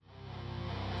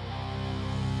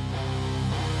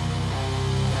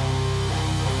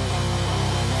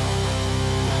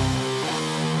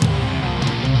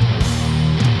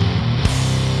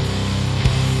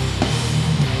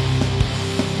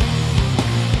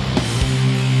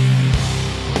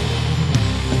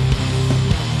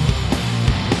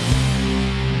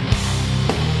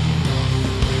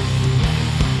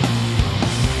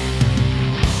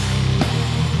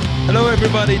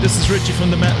everybody, this is Richie from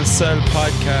the Metal Cell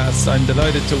podcast. I'm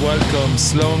delighted to welcome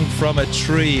Slung from a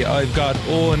Tree. I've got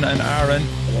Eoghan and Aaron.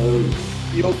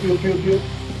 Yup.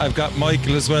 I've got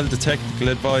Michael as well, the technical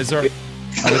advisor.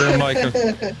 How are you doing, Michael?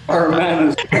 Our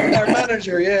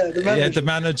manager, yeah. The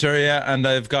manager, yeah. And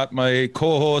I've got my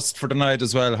co-host for the night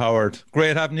as well, Howard.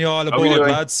 Great having you all aboard,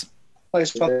 lads.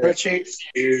 Nice one, Richie.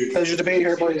 Pleasure to be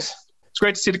here, boys. It's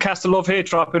great to see the cast of Love-Hate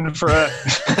dropping for a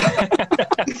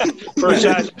for a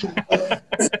chat.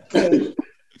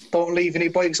 Don't leave any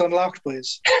bikes unlocked,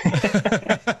 boys.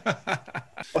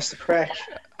 What's the crack?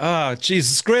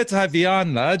 Jesus, great to have you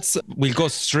on, lads. We'll go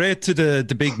straight to the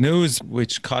big news,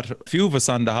 which caught a few of us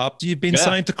on the hop. You've been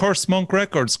signed to Curse Monk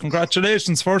Records.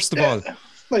 Congratulations, first of all.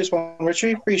 Nice one,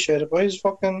 Richie. Appreciate it, boys.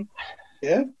 Fucking,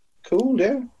 cool,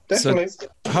 yeah. Definitely. So,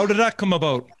 how did that come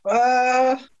about?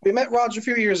 We met Roger a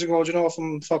few years ago,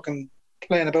 from fucking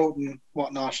playing about and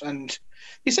whatnot, and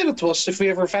he said it to us if we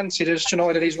ever fancied it,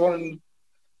 that he's running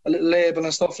a little label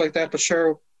and stuff like that, but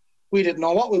sure, we didn't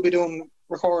know what we'd be doing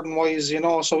recording-wise,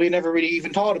 so we never really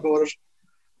even thought about it.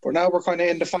 But now we're kind of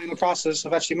in the final process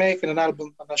of actually making an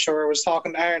album, and I'm sure I was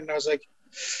talking to Aaron, and I was like,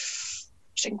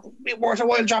 I think it'd be worth a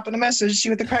while dropping a message, see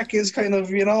what the crack is,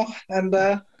 and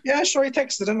yeah, sure, I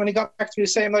texted him and he got back to me the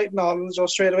same night and all, so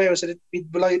straight away I said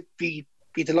he'd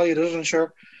be delighted, and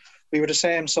sure, we were the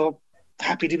same, so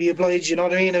happy to be obliged, you know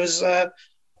what I mean? It was a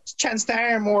chance to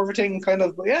earn more everything,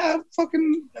 but yeah,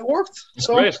 fucking it worked.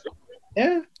 So great.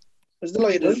 Yeah, I was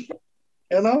delighted,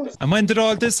 And when did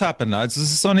all this happen, lads?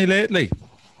 Is this only lately?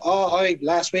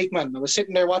 Last week, man. I was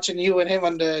sitting there watching you and him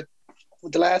on the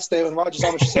last day when Roger's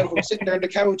on with yourself. I was sitting there on the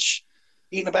couch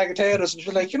eating a bag of potatoes and she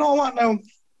was like, you know what now?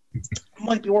 It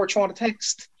might be worth trying to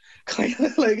text. Kind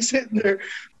of like sitting there,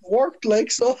 worked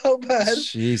so how bad.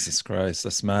 Jesus Christ,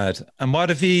 that's mad. And what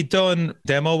have you done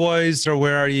demo wise, or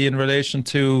where are you in relation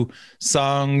to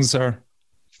songs? Or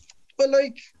well,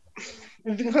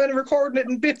 we've been kind of recording it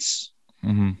in bits,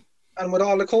 and with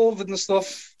all the COVID and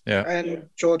stuff, and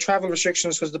travel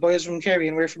restrictions because the boys from Kerry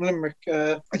and we're from Limerick,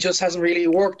 it just hasn't really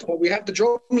worked. But we have the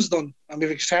drums done and we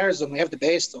have the guitars done, we have the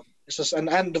bass done. It's just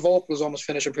and the vocals almost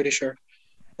finished, I'm pretty sure.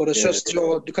 But it's just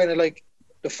the kind of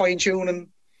the fine tuning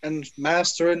and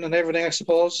mastering and everything, I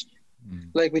suppose.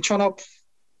 We turn up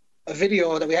a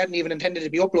video that we hadn't even intended to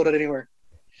be uploaded anywhere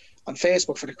on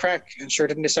Facebook for the crack, and sure,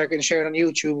 didn't they start getting shared on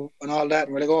YouTube and all that,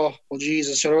 and we're like, oh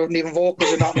Jesus, sure, there wasn't even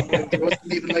vocals or nothing. There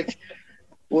wasn't even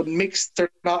wouldn't mix or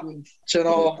nothing,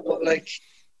 but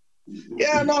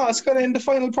it's kind of in the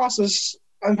final process.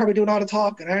 I'm probably doing all the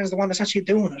talking. Aaron's the one that's actually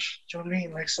doing it. Do you know what I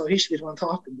mean? So he should be the one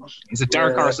talking. But he's a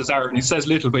dark horse, as Aaron. He says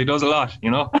little, but he does a lot,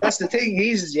 That's the thing.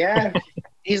 He's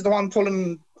the one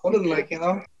pulling,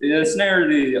 Yeah, it's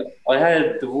nearly, I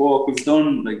had the vocals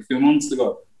done a few months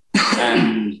ago,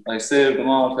 and I saved them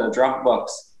all to a Dropbox,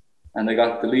 and they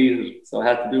got deleted, so I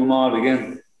had to do them all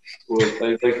again. But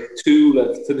I have 2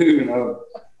 left to do now.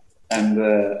 And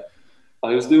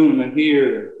I was doing them in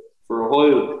here for a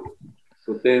while,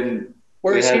 but then...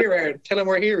 Where's here, Aaron? Tell him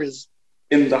where here is.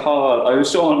 In the hall. I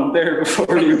was showing him there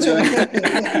before you joined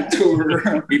the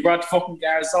tour. He brought the fucking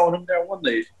guards, saw him there one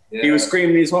night. Yeah. He was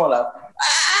screaming his whole out.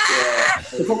 Yeah.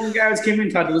 The fucking guards came in,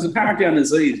 thought there was a party on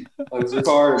his side. I was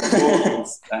recording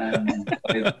vocals and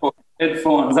I had put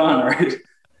headphones on, right?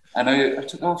 And I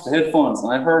took off the headphones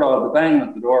and I heard all the banging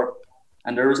at the door.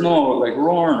 And there was no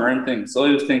roaring or anything. So I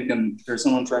was thinking there's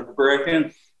someone trying to break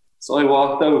in. So I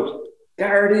walked out.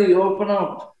 Gardy, open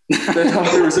up. They thought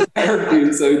there was a party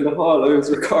inside the hall. I was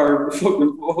recording the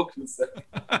fucking vocals.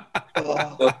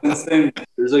 So since then,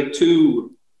 there's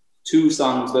two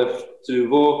songs left to do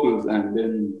vocals and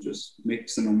then just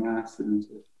mixing and mastering.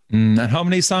 And how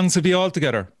many songs have you all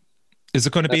together? Is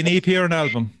it going to be an EP or an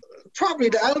album? Probably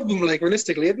the album,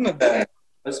 realistically, isn't it?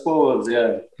 I suppose,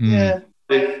 yeah. Yeah.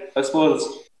 I suppose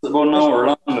it's about an hour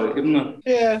long, isn't it?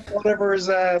 Yeah, whatever is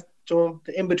the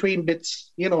in-between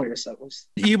bits, yourselves.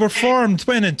 You were formed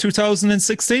when, in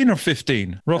 2016 or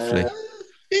 15, roughly?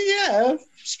 Yeah, I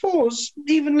suppose,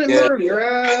 even a little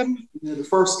earlier. The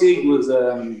first gig was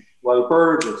while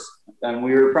Burgess, and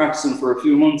we were practicing for a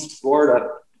few months before that.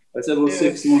 I said it was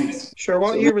 6 months. Sure,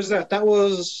 what year was that? That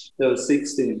was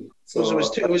 16. So it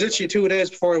was literally 2 days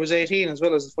before I was 18 as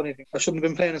well, as the funny thing. I shouldn't have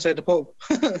been playing inside the pub.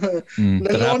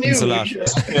 That happens a lot.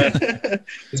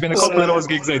 There's been a couple of those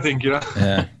gigs, I think,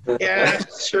 Yeah. Yeah,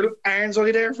 sure. Aaron's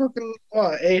only there fucking,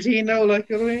 18 now, you know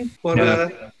what I mean?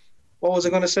 But what was I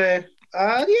going to say?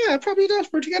 Probably that.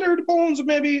 We're together the bones of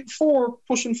maybe 4,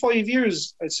 pushing 5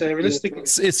 years, I'd say, realistically.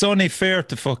 It's only fair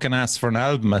to fucking ask for an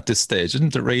album at this stage,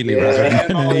 isn't it, really, rather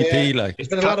than an EP? It's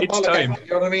been a lot of bollock acting,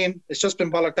 you know what I mean? It's just been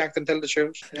bollock acting, tell the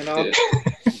truth,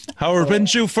 Howard, when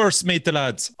did you first meet the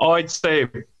lads? I'd say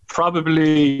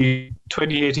probably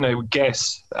 2018, I would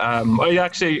guess. I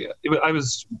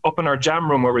was up in our jam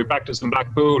room where we practiced in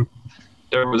Blackpool.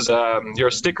 There was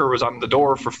your sticker was on the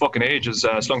door for fucking ages,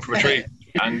 slung from a tree,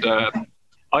 and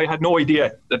I had no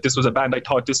idea that this was a band. I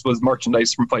thought this was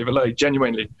merchandise from Five Alive,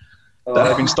 genuinely. That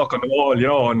had been stuck on the wall, you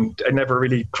know, and I never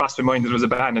really crossed my mind that it was a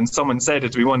band. And someone said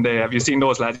it to me one day, "Have you seen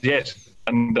those lads yet?"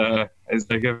 And it's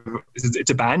like, it's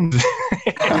a band.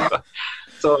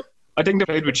 So I think they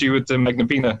played with you at the Magnum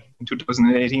Pina in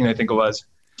 2018, I think it was.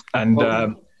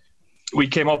 And we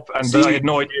came up, and I had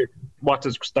no idea what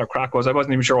their crack was. I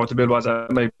wasn't even sure what the bill was. I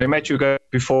met you guys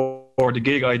before the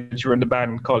gig. You were in the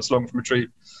band called Slung from a Tree.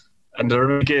 And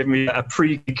they gave me a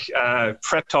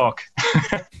prep talk.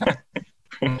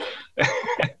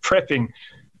 Prepping.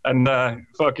 And I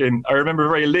remember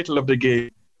very little of the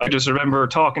gig. I just remember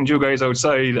talking to you guys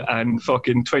outside and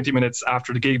fucking 20 minutes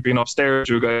after the gig being upstairs,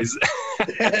 you guys.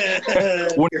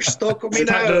 You're stuck with me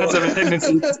now. That's a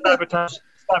tendency to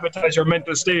sabotage your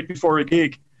mental state before a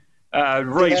gig.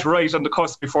 Right on the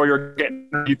cusp before you're getting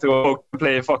ready to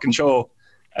play a fucking show.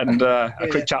 And a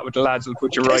quick chat with the lads will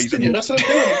put you right. That's what I'm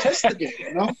doing. I'm testing you,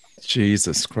 you know?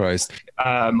 Jesus Christ.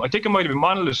 I think it might have been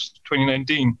Monolith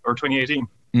 2019 or 2018.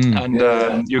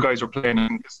 And you guys were playing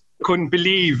and couldn't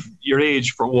believe your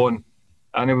age for one.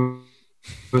 And it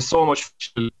was so much,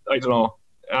 I don't know.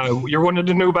 You're one of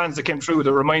the new bands that came through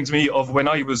that reminds me of when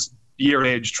I was your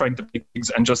age trying to play gigs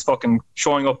and just fucking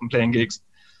showing up and playing gigs.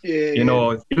 You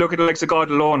know, you look at the likes of God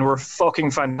Alone, who are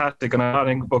fucking fantastic, and I have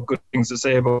nothing but good things to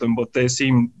say about them, but they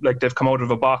seem like they've come out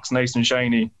of a box nice and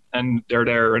shiny, and they're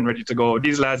there and ready to go.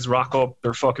 These lads rock up,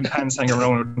 their fucking pants hanging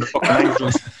around their fucking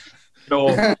ankles.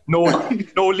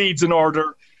 No leads in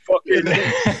order. Fucking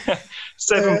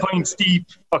 7 pints deep.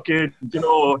 Fucking,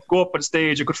 go up on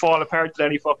stage. It could fall apart at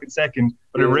any fucking second,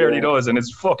 but it rarely does, and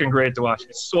it's fucking great to watch.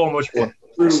 It's so much fun.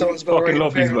 Fucking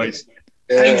love these guys.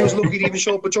 Andrew's lucky to even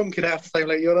show up a drum kit half the time,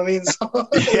 like, you know what I mean? So,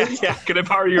 yeah. Can I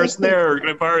borrow your snare? Can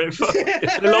I borrow it?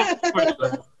 I love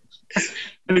it.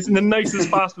 And it's in the nicest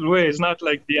possible way. It's not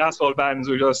like the asshole bands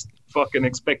who just fucking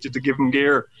expect you to give them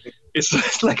gear.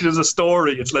 It's like there's a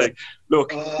story. It's like,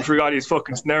 look, you forgot his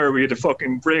fucking snare. We had a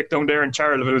fucking breakdown there in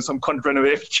Charleville with some cunt running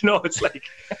away. You know, it's like,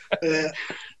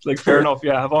 it's like fair enough.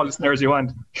 Yeah, have all the snares you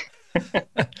want.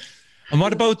 And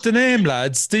what about the name,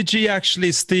 lads? Did you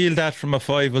actually steal that from a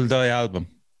Five Will Die album?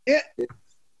 Yeah.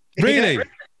 Really? Yeah,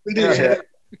 we did. Yeah.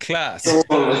 Class. Steal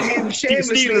is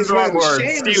the wrong word.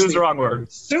 Steal is the wrong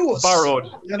word. Sue us. Borrowed.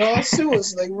 Sue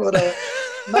us. Like,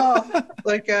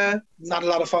 not a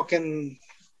lot of fucking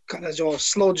kind of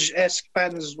sludge-esque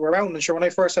bands were around. And sure, when I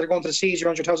first started going to the Siege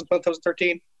around 2012,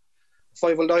 2013,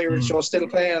 Five Will Die were still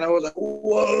playing, and I was like,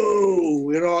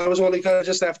 whoa! I was only kind of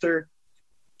just after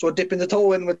dipping the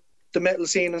toe in with the metal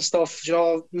scene and stuff,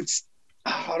 it's,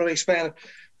 how do I explain it?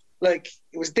 Like,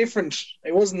 it was different.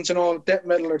 It wasn't, death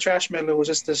metal or thrash metal. It was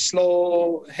just a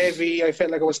slow, heavy. I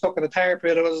felt like I was stuck in a tar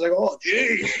pit. I was like, oh,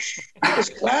 jeez, this is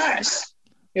class.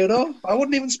 I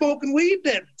wouldn't even smoking weed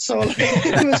then. So, like,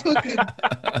 it was fucking,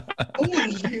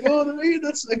 you know what I mean?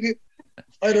 That's like,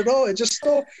 I don't know, it just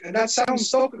stuck. And that sound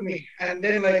stuck with me. And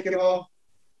then, like,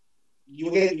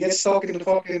 you get stuck in the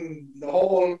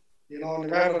hole. In the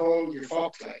rabbit hole, you're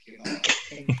fucked, like,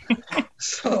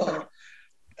 So,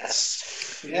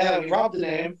 we robbed the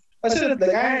name. I said, like,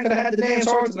 Aaron could have had the name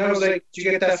sorted, and I was like, did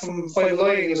you get that from Five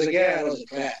Alive? And he was like, yeah. I was like,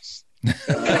 class.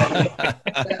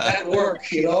 That work,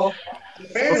 Well,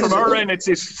 from our end,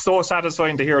 it's so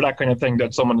satisfying to hear that kind of thing,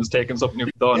 that someone has taken something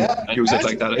you've done and use it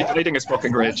like that. I think it's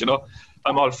fucking great,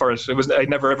 I'm all for it. I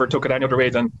never ever took it any other way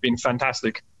than being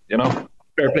fantastic,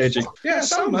 Fair play, G. Yeah,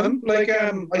 some, man. Like,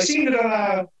 I seen it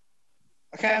on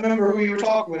I can't remember who you were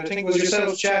talking with. I think it was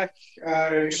yourself, Jack,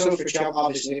 yourself,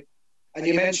 obviously. And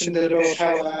you mentioned it about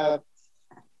how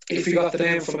if you got the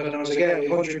name from it, and I was like, yeah,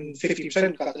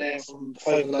 150% got the name from the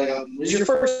Five Alive album. It was your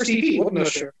first EP, wasn't it?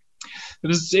 Sure.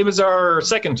 It was our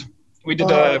second. We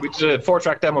did a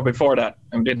 4-track demo before that,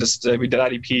 and we did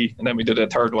that EP, and then we did a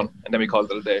third one, and then we called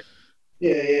it a day.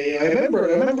 Yeah. I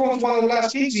remember one of the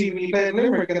last gigs we played in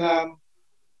Limerick, and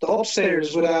the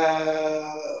upstairs with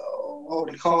what were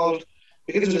they called?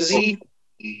 Begins with a Z.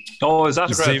 Oh, is that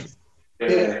correct?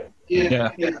 Yeah.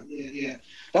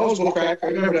 That was one track. I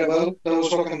remember that well. That was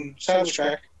fucking Savage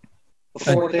track.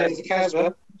 Before the days of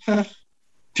Casbah.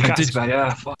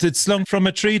 Did Slung from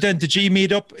a Tree then? Did you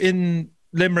meet up in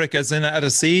Limerick as in at a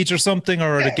Siege or something,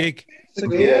 or at a gig?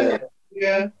 Yeah.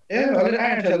 I'll let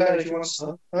Aaron tell that if he wants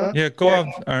to. Huh? Yeah, go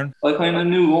on, Aaron. I kind of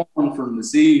knew one from the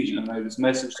Siege, and I just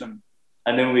messaged him,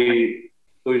 and then we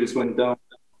just went down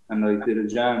and did a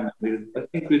jam. I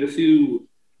think we had a few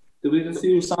Do we have a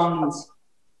few songs?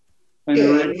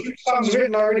 Yeah, songs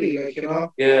written already, like, you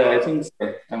know. Yeah, I think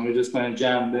so. And we just kind of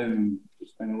jammed in and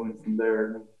just kind of went from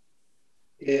there.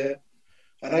 Yeah.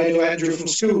 And I knew Andrew from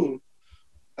school.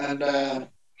 And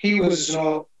he was, you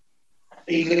know,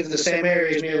 he lived in the same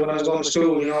area as me when I was going to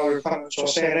school, you know, we were kind of so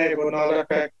same neighborhood and all that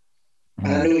crack.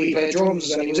 And I knew he played drums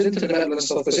and he was into the metal and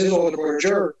stuff, because his older brother,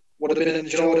 Jer, would have been in,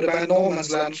 you know, the band No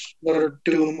Man's Land, another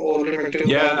Doom, old Limerick Doom.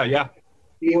 Yeah.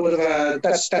 He would have,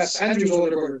 that's Andrew's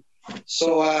older brother.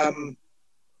 So,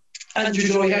 Andrew,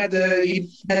 you know, he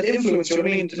had influence, you know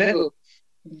what I mean, the metal,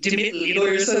 you know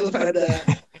yourself, and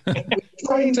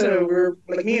we're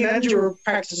like, me and Andrew were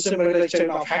practicing similar, like,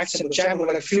 not practicing, but jamming with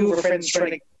like a few of our friends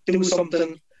trying to do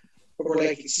something, but we're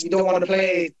like, you don't want to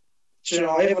play, you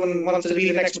know, everyone wanted to be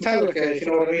the next Metallica, if you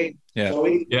know what I mean. Yeah. So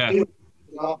you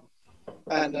know,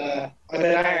 and I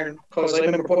met Aaron, because I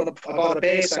remember I bought a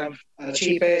bass amp, and a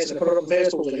cheap bass, and I put it up on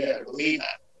Facebook, like, yeah, I need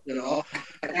that, you know.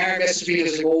 And Aaron messaged me, he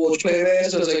was like, oh, would you play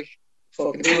bass? I was like,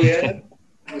 fucking do, yeah.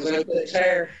 I was like, the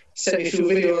guitar, sent me a few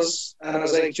videos, and I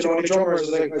was like, do you know any drummers? I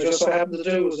was like, I just so happened to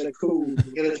do. I was like, cool,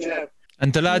 get a jab.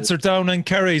 And the lads are down in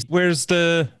Kerry. Where's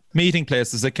the meeting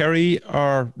place? Is it Kerry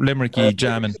or Limericky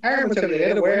jamming? Aaron was going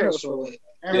to the warehouse for a while.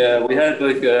 Yeah, we had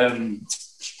like it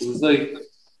was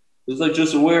like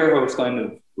just a warehouse kind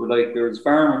of, with like there was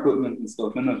farm equipment and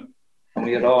stuff in it, and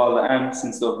we had all the amps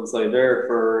and stuff inside there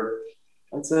for,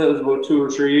 I'd say it was about 2 or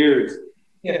 3 years.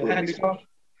 Yeah, handy stuff.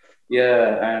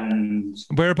 Yeah, and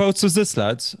whereabouts was this,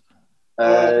 lads?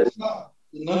 No,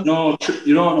 you don't know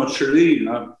Tralee,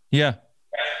 no? Yeah.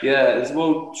 Yeah, it's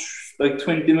about like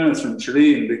 20 minutes from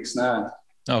Tralee in Big Snag.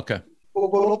 Okay. We'll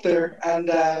go up there, and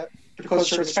because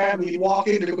for his family, you walk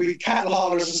in, there could be cattle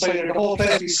haulers inside there, the whole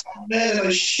place be smelling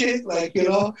of shit, like, you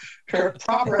know, they're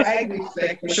proper angry,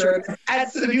 like, for sure.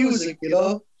 Adds to the music, you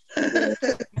know.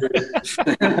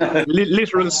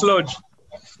 Literal sludge.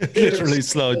 Literally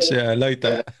sludge, yeah, I like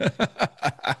that.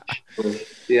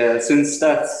 Yeah, since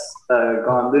that's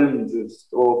gone in,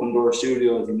 just Open Door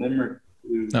Studios in Limerick.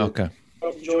 Okay.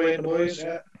 Enjoying the boys,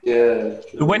 yeah. Yeah.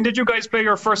 When did you guys play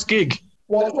your first gig?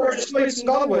 Well, first place in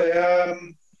Galway.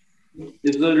 It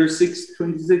was either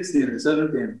 2016 or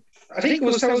 17. I think it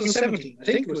was 2017.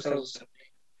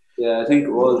 Yeah, I think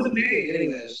it was.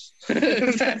 Anyways.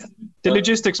 The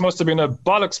logistics must have been a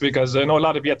bollocks, because I know a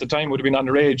lot of you at the time would have been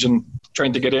underage and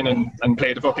trying to get in and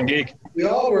play the fucking gig. We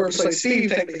all were like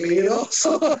Steve, technically, you know.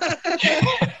 So.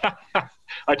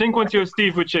 I think once you have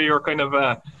Steve with you, you're kind of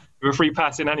a free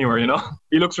pass in anywhere, you know.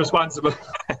 He looks responsible.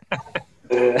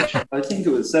 I think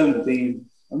it was 17.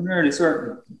 I'm nearly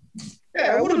certain.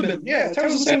 Yeah, it would have been. Yeah,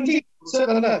 2017.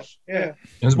 Something like that. Yeah.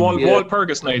 It was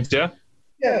Walpurgis nights, yeah?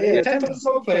 Yeah. 10 minutes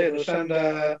ago played it,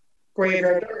 and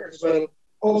Graveyard there as well.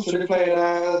 Also, they played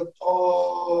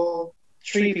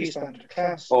 3-piece band,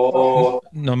 class.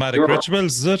 Nomadic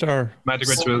Rituals, is it? Or Nomadic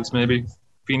Rituals, maybe.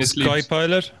 Venus Sky Leaves.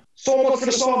 Pilot? So Much for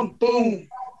the Sun, boom.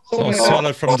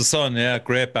 Solid from the Sun, yeah,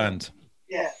 great band.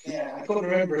 Yeah, I couldn't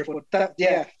remember it, but that's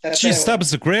Jeez, that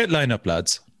was a great lineup,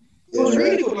 lads. It was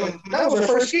really good. Like, that was our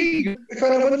first gig. We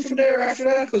kind of went from there after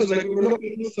that, because like, we were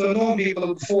looking to know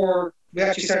people before we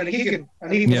actually started gigging.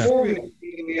 And even before we went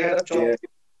gigging, we had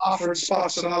offered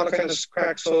spots and all that kind of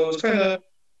crack. So it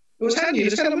was handy.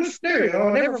 It just kind of went from there, you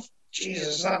know. Jesus,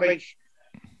 it's not like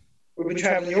we've been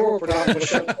traveling Europe or that, but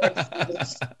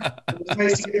it's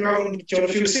nice to get around, a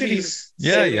few cities.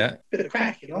 Yeah. Bit of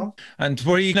crack, you know. And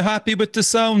were you happy with the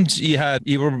sound you had?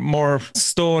 You were more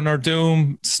stone or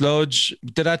doom, sludge.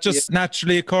 Did that just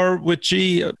naturally occur with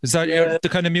you? Is that the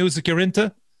kind of music you're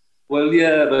into? Well,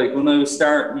 yeah, like when I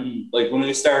started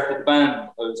the band,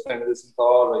 I was kind of listening to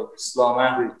all like Slung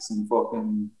and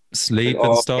fucking Sleep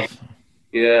and stuff.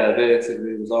 Yeah,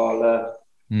 basically it was all that.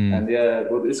 And yeah,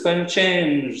 but it's kind of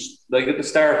changed. Like at the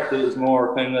start, it was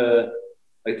more kind of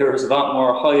like there was a lot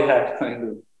more hi-hat kind of.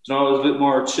 You know, it was a bit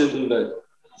more chill. Like,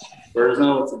 whereas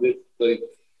now it's a bit like,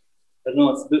 I don't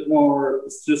know, it's a bit more.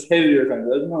 It's just heavier kind of.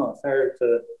 I don't know. It's hard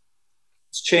to.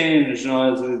 It's changed, you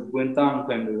know, as it went on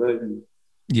kind of. I think.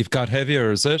 You've got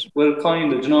heavier, is it? Well,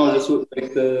 kind of. You know, just with,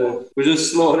 like we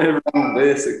just slowed everyone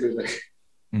basically. Like.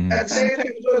 At the same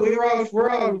time, we're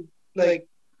all like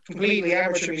completely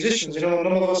amateur musicians, you know.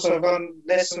 None of us have gone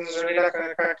lessons or any of that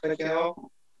kind of crack, like, you know.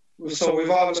 So we've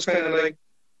always kind of like,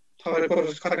 how to put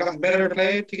it, kind of gotten better to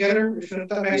play together, if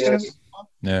that makes sense.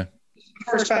 Yeah. The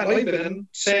first band I've been in,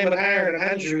 same with Aaron and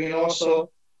Andrew, you know.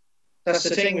 So that's the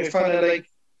thing, we've kind of like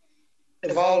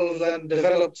evolved and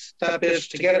developed that bit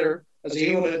together as a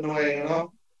unit in a way, you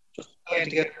know. Just playing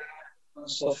together and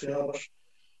stuff, you know. But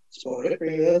it's about it,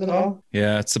 really, I don't know.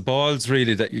 Yeah, it's the balls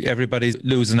really that everybody's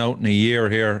losing out in a year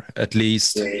here at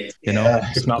least. You know,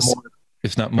 if not more.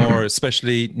 if not more,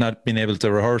 especially not being able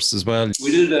to rehearse as well.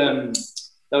 We did, that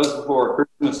was before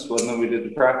Christmas, wasn't it? We did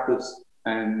the practice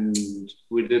and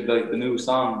we did like the new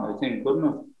song, I think,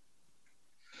 wasn't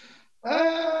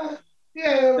it?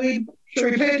 Yeah, we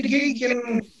played the gig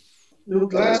in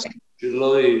last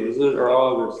July, was it, or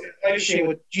August? Actually,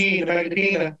 with G, the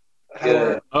Magdalena.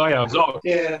 Yeah. Oh, yeah.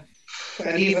 Yeah.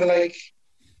 And even like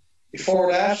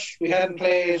before that, we hadn't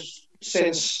played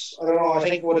since, I don't know, I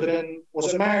think it would have been,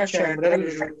 was it March or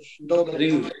Dublin? I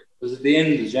think was it the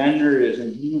end of January, I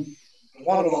think.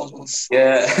 One of those ones.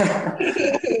 Yeah.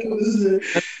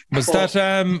 Was that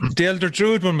the Elder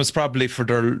Druid one was probably for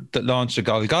the launch of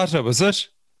Golgotha, was it?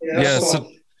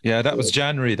 Yeah, that was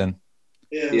January then.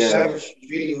 Yeah, that was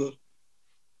really good.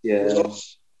 Yeah.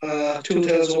 Two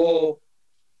Tales of Woe,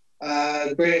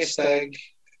 Grey Stag,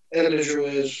 Elder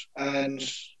Druid, and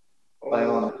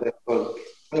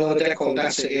Deco,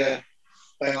 that's it, yeah.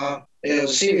 Yeah, it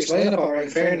was a serious lineup, alright, in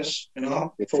fairness, you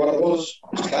know, for what it was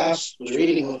class, it was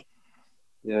really good.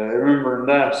 Yeah, I remember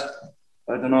that.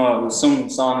 I don't know, it was some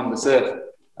song in the set,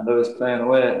 and I was playing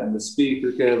away, and the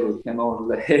speaker cable came out of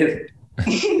the head.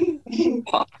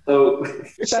 So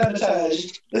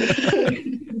sabotaged.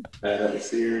 That was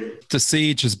serious. The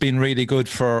Siege has been really good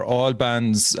for all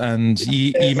bands, and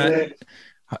you've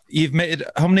made,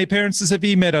 how many appearances have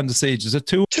you made on The Siege? Is it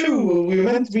 2? 2. We were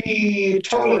meant to be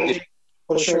told,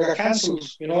 but sure got cancelled,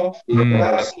 you know.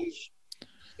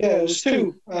 Yeah, it was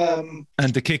 2.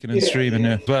 And the Kicking and Streaming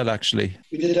as well, actually.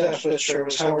 We did that with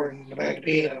Sherwood Howard and the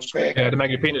Magdalena. It was great. Yeah, the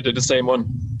Magdalena did the same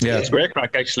one. Yeah, it's great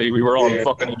crack, actually. We were all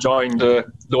fucking enjoying the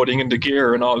loading in the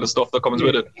gear and all the stuff that comes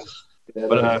with it.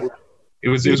 But it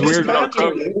was weird.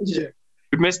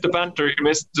 We missed the banter, you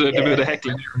missed the bit of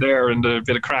heckling here and there and the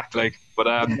bit of crack, like. But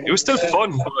it was still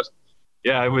fun. But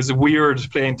yeah, it was weird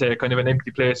playing to kind of an empty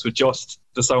place with just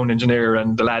the sound engineer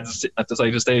and the lads at the side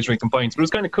of the stage drinking pints. But it was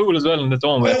kind of cool as well in its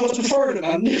own way. I was before it,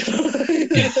 man.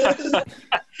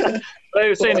 I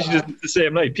was saying the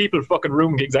same night. People fucking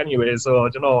room gigs anyway, so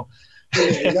you know. Yeah,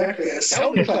 exactly.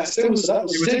 Sound class. Its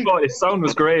sound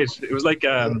was great. It was like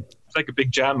a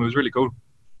big jam. It was really cool.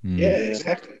 Yeah,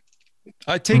 exactly.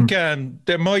 I think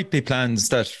there might be plans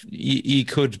that you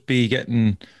could be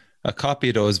getting a copy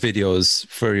of those videos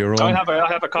for your own.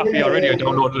 I have a copy already. I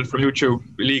downloaded it from YouTube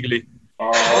illegally.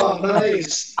 Oh,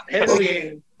 nice.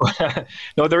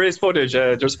 No, there is footage.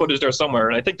 There's footage there somewhere,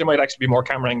 and I think there might actually be more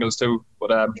camera angles too.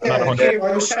 But I'm not 100%.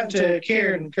 I was chatting to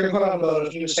Kieran Cullen about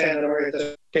it. He was saying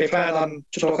that they plan on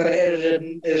kind of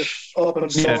editing it up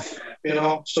and stuff, you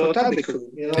know. So that'd be cool.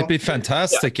 You know? It'd be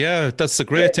fantastic. Yeah, that's a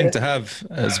great thing to have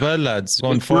as well, lads.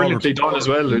 Going forward, brilliantly done as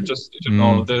well. It just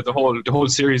the whole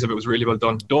series of it was really well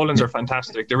done. Dolans are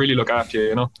fantastic. They really look after you,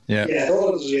 you know. Yeah,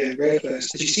 Dolans, great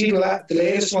place. Did you see the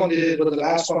latest one they did? But the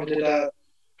last one they did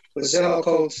with Zella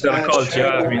Cult. Yeah,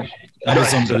 I mean, that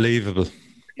was unbelievable.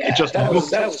 Yeah, that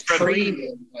was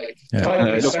premium. Like,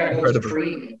 it looked incredible.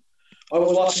 Premium. I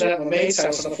was watching that at my mate's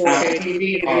house on the 4K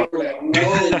TV, and we were like,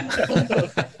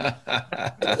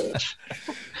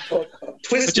 whoa.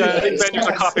 Twisted. I think venues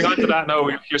are copping onto that now.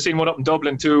 You're seeing one up in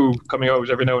Dublin too, coming out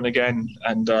every now and again,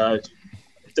 and you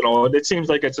know, it seems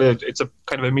like it's a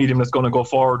kind of a medium that's going to go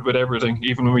forward with everything,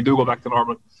 even when we do go back to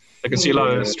normal. I can see a lot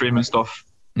of streaming stuff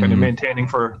kind of maintaining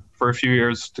for a few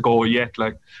years to go yet,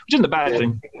 like, which isn't a bad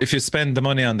thing. If you spend the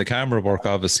money on the camera work,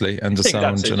 obviously, and the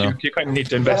sound, you know. You kind of need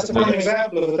to invest in it. That's one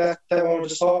example of that one we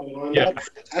just talking about. Yeah.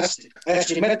 Fantastic. I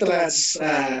actually met the lads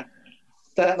that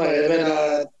night. I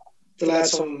met the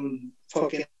lads from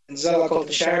fucking Zella called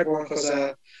the Shardborn, because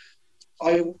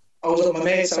I was at my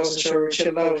mate's house and sure we were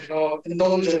chilling out, you know,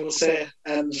 indulgent, we'll say,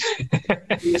 and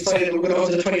we decided we're going to go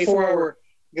to the 24-hour,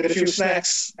 get a few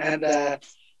snacks, and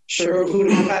sure, who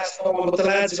didn't pass on, but the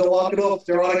lads are walking up,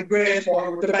 they're all in great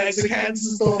form with the bags of cans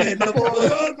and stuff, and the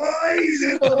boys,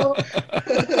 you know.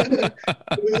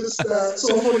 It was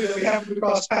so funny that we happened to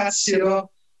cross paths, you know.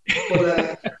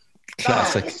 But,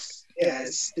 classic.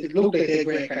 It looked like they had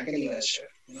great crack anyway, sure.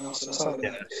 You know, so that's all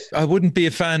I wouldn't be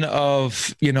a fan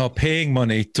of, you know, paying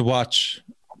money to watch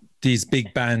these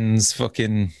big bands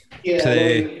fucking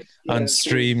play on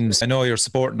streams. I know you're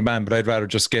supporting the band, but I'd rather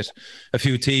just get a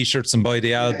few t-shirts and buy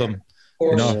the album,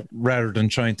 you know, rather than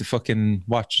trying to fucking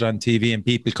watch it on TV and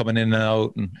people coming in and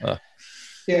out. And,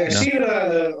 I've seen it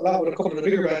a lot with a couple of the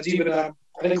bigger bands. Even I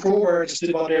think Rover just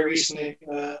did one there recently.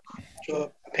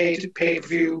 So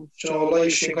pay-per-view, you know,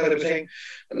 live stream kind of thing.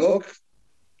 And look,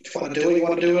 if you want to do it, you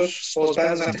want to do it. Suppose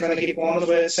bands have to kind of keep on the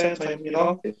way at the same time, you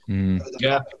know.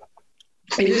 Yeah.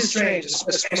 It is strange.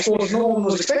 I suppose no one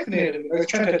was expecting it. They're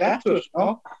trying to adapt to it, you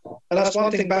know? And that's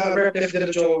one thing Bad Rep did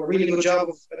a really good job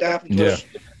of adapting to it.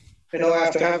 You know,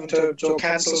 after having to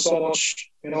cancel so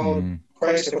much, you know,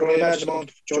 Christ, I could only imagine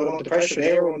the pressure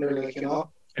they were under, like, you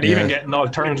know. And even getting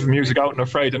alternative music out on a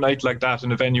Friday night like that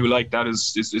in a venue like that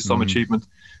is some achievement.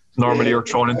 Normally you're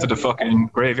thrown into the fucking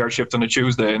graveyard shift on a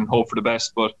Tuesday and hope for the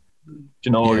best, but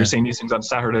you know, you're seeing these things on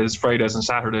Saturdays, Fridays and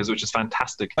Saturdays, which is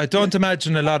fantastic. I don't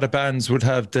imagine a lot of bands would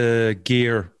have the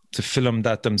gear to film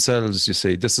that themselves, you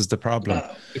see. This is the problem.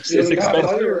 It's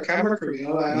expensive. A camera crew, you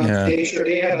know,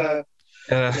 they had a...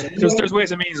 there's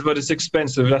ways and means, but it's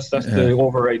expensive. That's the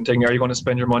overriding thing. Are you going to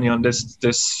spend your money on this?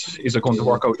 Is it going to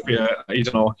work out for you? You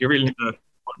don't know. You really need to...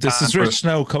 This is Rich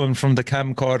now coming from the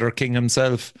camcorder king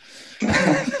himself.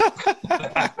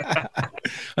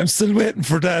 I'm still waiting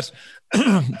for that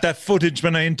that footage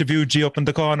when I interviewed you up in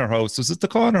the corner house. Was it the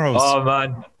corner house? Oh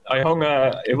man, I hung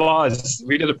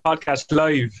we did a podcast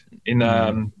live in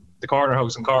the corner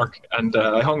house in Cork, and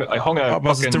I hung a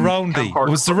was it the roundy? It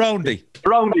was the roundy. The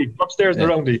roundy upstairs in the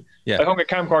roundy. Yeah. I hung a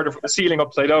camcorder from the ceiling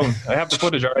upside down. I have the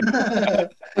footage already.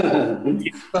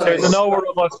 There's an hour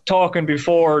of us talking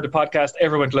before the podcast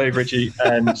ever went live, Richie,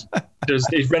 and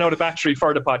it ran out of battery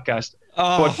for the podcast.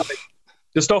 But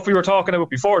the stuff we were talking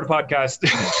about before the podcast,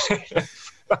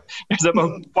 there's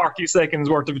about 40 seconds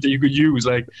worth of it that you could use.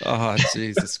 Like, oh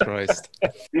Jesus Christ!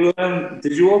 Did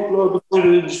you upload the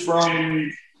footage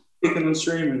from Kicking and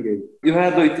Streaming gig? You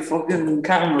had like the fucking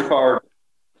camera card.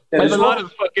 I have a lot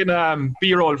of fucking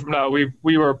B-roll from that.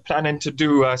 We were planning to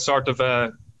do a sort of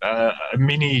a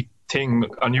mini thing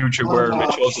on YouTube where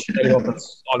it shows us setting up and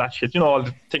all that shit. You know, all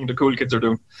the thing the cool kids are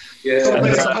doing. Yeah.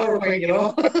 You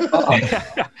know?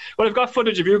 Well, I've got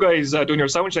footage of you guys doing your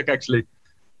sound check actually.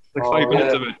 Like 5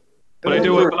 minutes of it. But I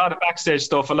do a lot of backstage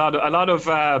stuff, a lot of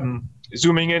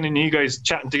zooming in and you guys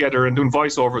chatting together and doing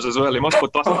voiceovers as well. You must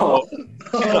put that up.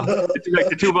 It's like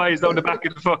the two guys down the back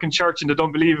of the fucking church in the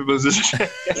Unbelievables.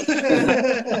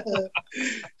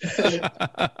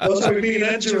 Those are being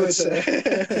entrance.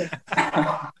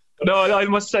 No, I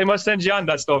must send you on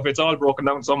that stuff. It's all broken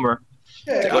down somewhere.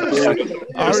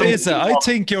 Or is it? I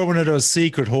think you're one of those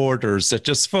secret hoarders that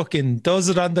just fucking does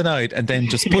it on the night and then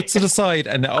just puts it aside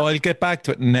and I'll get back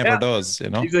to it and never does, you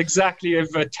know? He's exactly,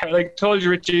 like I told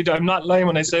you, Richie, I'm not lying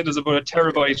when I say there's about a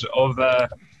terabyte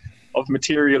of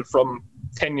material from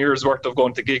 10 years worth of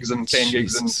going to gigs and playing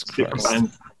gigs and different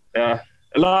bands. Yeah.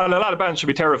 A lot of bands should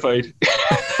be terrified.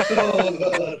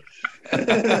 Oh, you're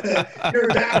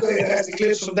that way. That's the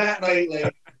clips from that night,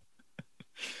 like.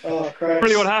 Oh, Christ.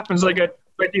 Really, what happens? I get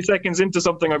 20 seconds into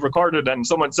something I've recorded, and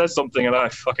someone says something, and I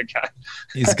fucking can't.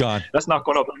 He's gone. That's not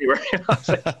going up anywhere.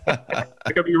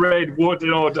 It could be read,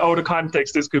 out of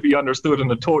context. This could be understood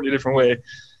in a totally different way.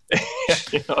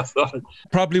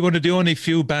 Probably one of the only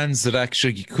few bands that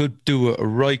actually could do a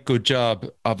right good job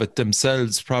of it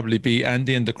themselves. Probably be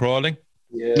Andy and the Crawling.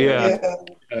 Yeah.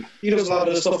 He does a lot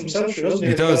of the stuff himself, doesn't he?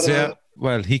 He does, yeah.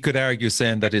 Well, he could argue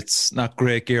saying that it's not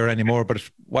great gear anymore, but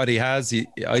what he has,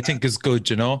 I think is good,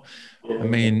 you know. I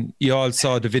mean, you all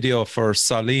saw the video for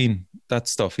Saline, that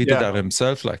stuff. He did that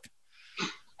himself, like.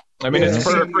 I mean, it's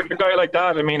for a guy like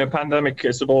that. I mean, a pandemic,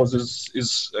 I suppose,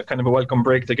 is a kind of a welcome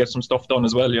break to get some stuff done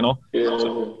as well, you know. Yeah.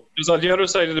 So there's on the other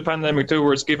side of the pandemic too,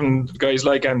 where it's given guys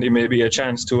like Andy maybe a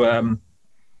chance to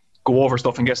go over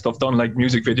stuff and get stuff done, like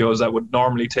music videos that would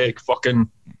normally take fucking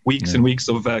weeks and weeks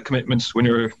of commitment when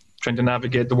you're trying to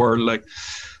navigate the world. Like,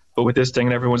 but with this thing,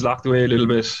 and everyone's locked away a little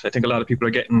bit. I think a lot of people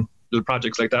are getting little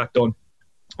projects like that done.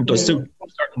 It does suit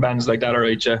certain bands like that,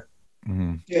 alright, yeah.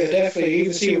 Mm-hmm. Yeah, definitely. You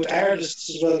can see it with artists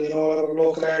as well, you know,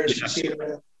 local artists. You see a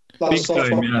lot of stuff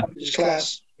it's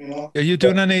class, you know. Are you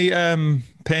doing any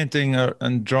painting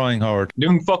and drawing, Howard?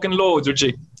 Doing fucking loads,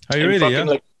 Richie. Are you really,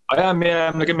 yeah? I am, yeah.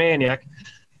 I'm like a maniac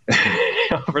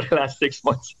over the last 6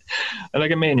 months. I'm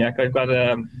like a maniac. I've got,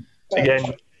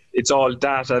 again, it's all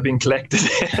data being collected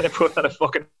and I put on a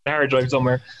fucking hard drive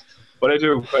somewhere. But I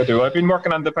do. I've been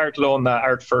working on the Partalone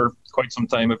art for quite some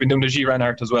time. I've been doing the Giran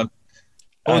art as well.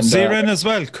 Oh, Giran as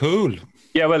well. Cool.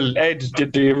 Yeah, well, Ed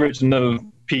did the original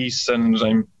piece and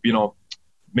I'm,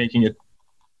 making it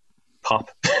pop.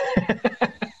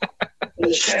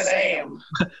 Shazam!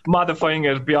 Modifying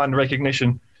it beyond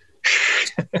recognition.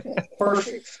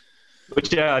 Perfect.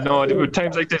 But yeah, no, at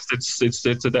times like this, it's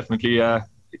definitely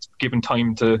it's given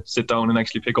time to sit down and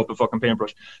actually pick up a fucking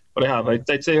paintbrush. But I have.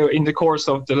 I'd say in the course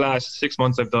of the last 6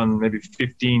 months, I've done maybe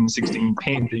 15, 16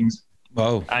 paintings.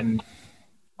 Wow. And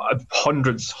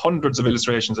hundreds of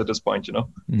illustrations at this point, you know.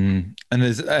 Mm. And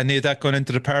is any of that going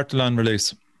into the Partalone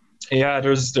release? Yeah,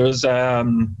 there's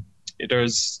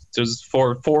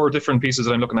four different pieces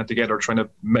that I'm looking at together, trying to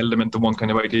meld them into one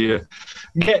kind of idea.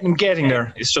 Getting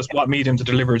there. It's just what medium to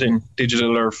deliver it in,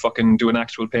 digital or fucking do an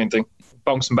actual painting,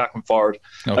 bouncing back and forward.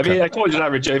 Okay. I mean, I told you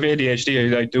that, Rich, I have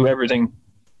ADHD. I do everything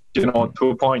to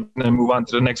a point, and then move on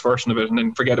to the next version of it, and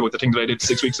then forget about the thing that I did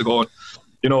 6 weeks ago.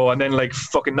 And then like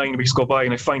fucking 9 weeks go by,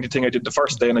 and I find the thing I did the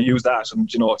first day, and I use that, and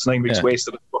it's 9 weeks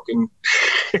wasted of fucking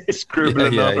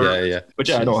scribbling. Yeah. But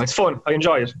yeah, no, it's fun. I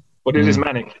enjoy it, but it is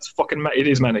manic. It's fucking it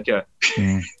is manic. Yeah.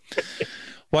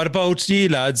 What about you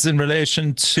lads in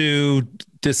relation to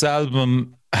this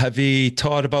album? Have you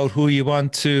thought about who you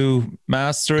want to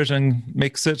master it and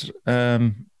mix it?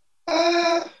 Have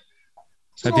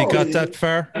you got that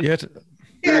far yet?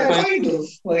 Yeah, kind of.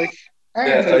 Like,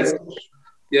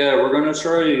 we're gonna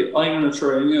try. I'm gonna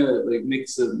try like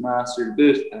mix it, master a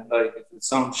bit, and like if it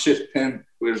sounds shit, then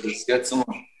we'll just get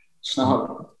someone.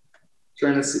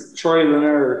 Trying to try and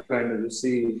error, kind of to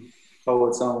see how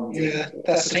it sounds. Yeah,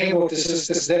 that's the thing about this. This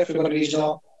is definitely going to be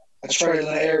a trial and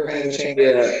error kind of thing.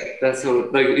 Yeah, that's how.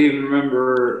 Like, even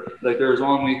remember, like there was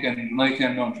one weekend I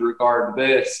came down to record the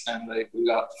bass, and like we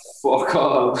got fuck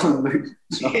all.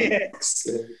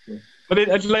 But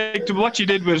I'd like to what you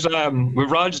did with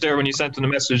Raj there when you sent in a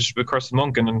message with Kirsten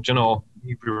Munkin, and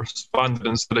he responded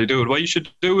and said, "I do it." What you should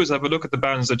do is have a look at the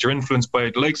bands that you're influenced by,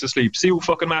 the likes of Sleep. See who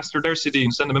fucking mastered their CD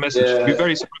and send them a message. Yeah. Be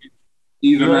very surprised.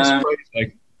 Even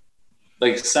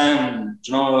like Sam,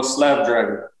 Slab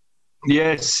Dragger.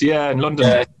 Yes, yeah, in London.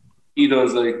 Yeah, he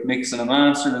does like mixing and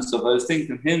mastering and stuff. I was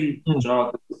thinking him,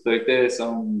 like this.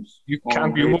 You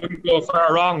wouldn't go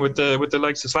far wrong with the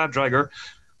likes of Slab Dragger.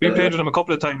 We played with them a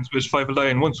couple of times with Five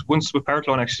Alive, once with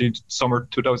Parklone actually, summer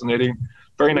 2018.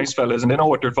 Very nice fellas, and they know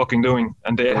what they're fucking doing,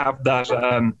 and they have that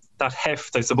that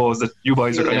heft, I suppose, that you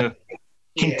guys are kind of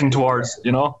hinting towards.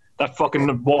 That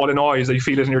fucking wall of noise that you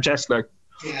feel it in your chest, like.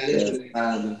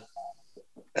 Yeah.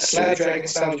 A Slab Dragon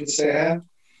sound, you'd say, huh?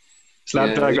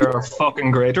 Slab Dragger are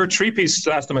fucking great. They're a 3-piece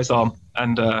last time I saw them,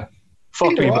 and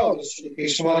fuck me. Very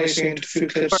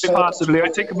possibly. I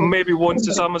think maybe once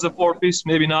I saw them as a 4-piece,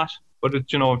 maybe not. But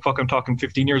I'm talking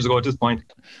 15 years ago at this point.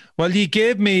 Well, you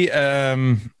gave me a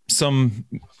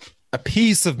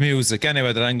piece of music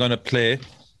anyway that I'm going to play.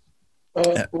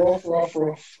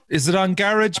 Rough. Is it on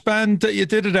GarageBand that you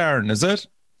did it, Aaron? Is it?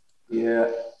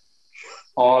 Yeah.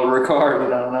 All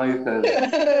recorded on an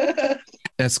iPad.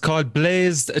 It's called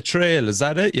Blazed a Trail. Is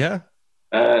that it? Yeah.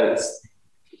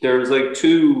 There's like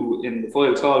 2 in the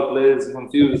file called Blazed and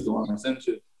Confused, the one I sent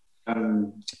you.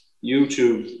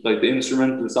 YouTube, like the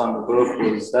instrumental song I put up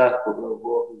was that, but no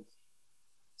vocals.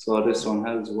 So this one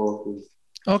has vocals.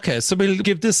 Okay, so we'll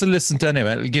give this a listen to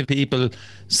anyway. It'll give people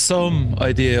some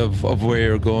idea of where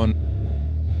you're going.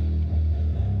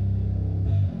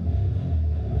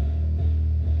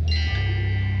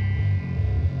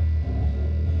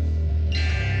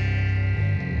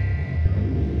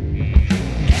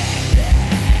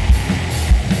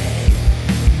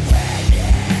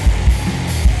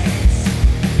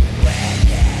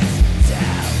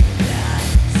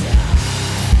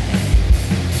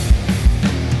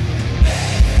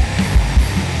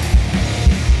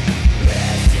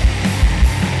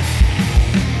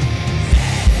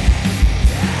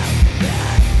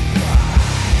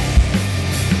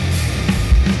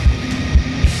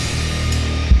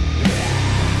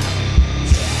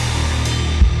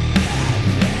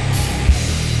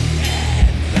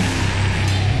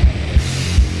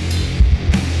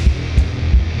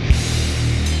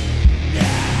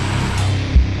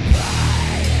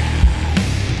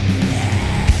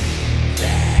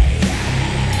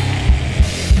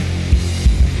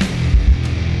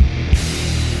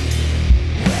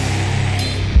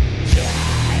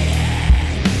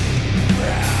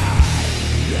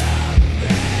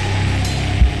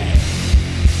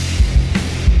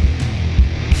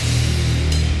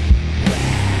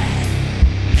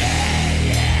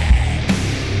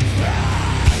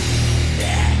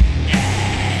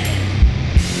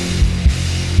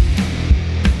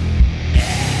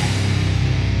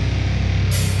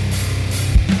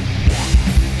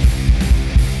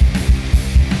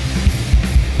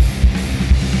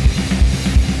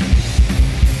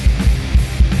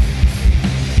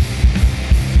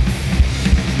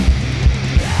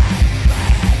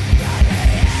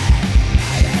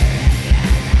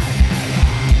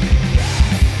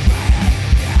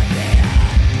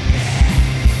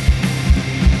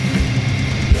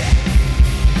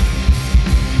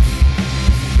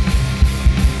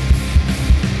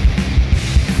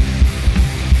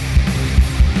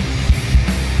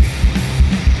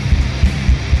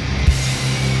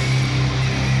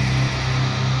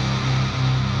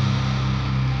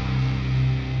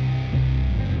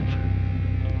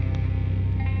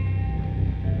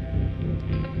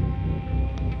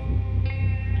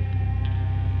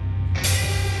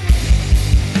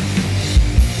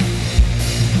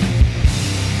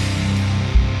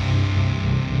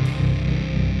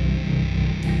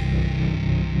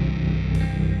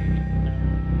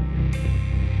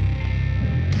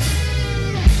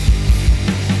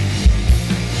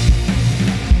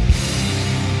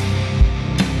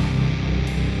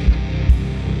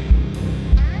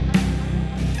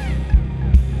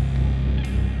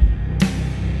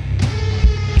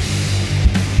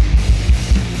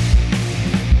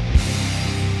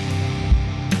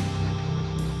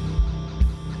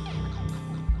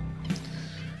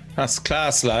 That's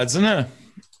class, lads, isn't it?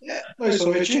 Yeah, nice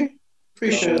one, Richie.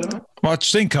 Appreciate it, man. What do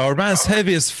you think, Howard? Man, it's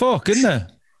heavy as fuck, isn't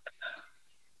it?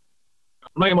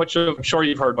 Very much. I'm sure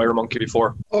you've heard Myra Monkey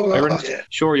before. Oh, Aaron? God, yeah.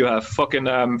 Sure you have. Fucking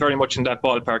very much in that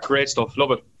ballpark. Great stuff. Love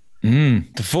it.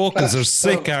 The vocals are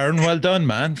sick, Aaron. Well done,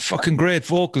 man. Fucking great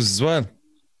vocals as well.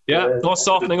 Yeah, no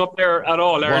softening up there at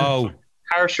all, Aaron. Wow.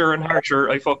 Harsher and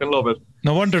harsher. I fucking love it.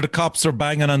 No wonder the cops are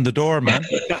banging on the door, man.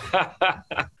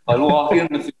 I'll walk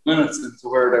in a few minutes into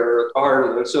where they're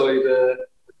recorded. I'll show you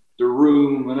the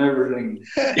room and everything.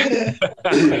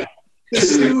 The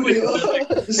studio.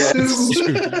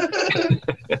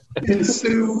 The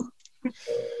stew. At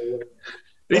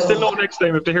least they'll know next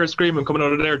time if they hear screaming coming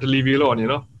out of there to leave you alone, you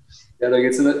know? Yeah, like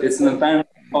it's an abandoned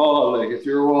hall. Like if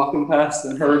you're walking past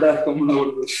and heard that coming out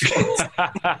of it.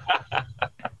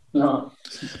 No.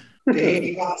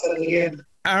 He got it again.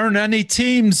 Aaron, any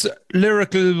teams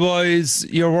lyrical wise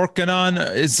you're working on?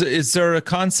 Is there a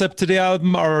concept to the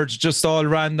album, or just all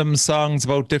random songs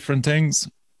about different things?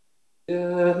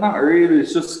 Yeah, not really.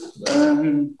 It's just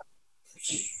fucking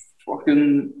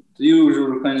the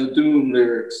usual kind of doom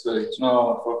lyrics, like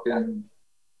fucking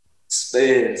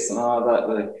space and all that,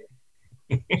 like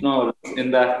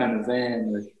in that kind of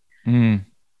vein, like.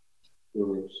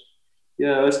 But,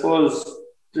 yeah, I suppose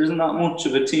there's not much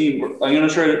of a team. We're gonna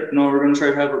try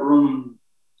to have it run,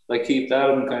 like keep the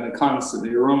album kind of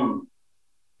constantly running.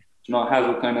 Have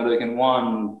it kind of like in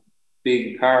one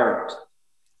big part.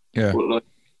 Yeah. But like,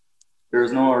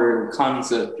 there's no real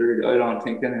concept, really, I don't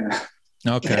think, anyway.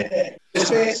 Okay. It's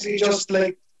basically just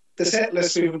like the set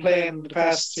list we've been playing in the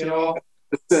past, The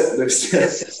set list,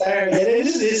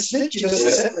 it's literally just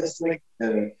the set list. Like,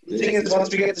 the thing is, once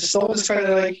we get the stuff, it's kind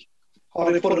of like how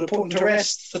do they put to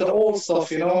rest to the old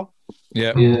stuff, Yeah.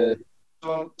 Yeah.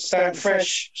 So starting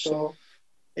fresh. So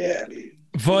yeah.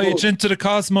 Voyage into the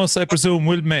Cosmos, I presume,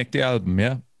 will make the album,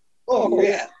 yeah? Oh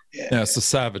yeah. Yeah, it's a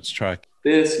savage track.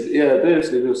 Basically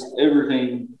just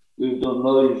everything we've done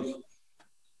live.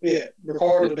 Yeah,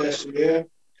 recorded basically, yeah.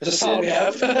 It's a song we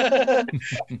have.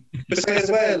 Besides,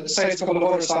 besides a couple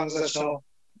of other songs that's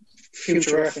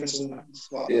future references and that.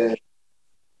 Well. Yeah.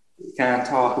 You can't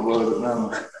talk about it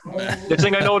now. The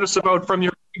thing I noticed about from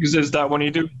your gigs is that when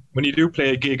you do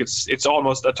play a gig, it's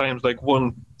almost at times like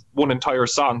one entire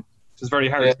song. It's very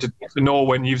hard to know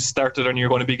when you've started and you're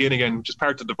going to begin again, which is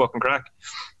part of the fucking crack.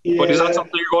 Yeah. But is that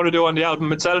something you're going to do on the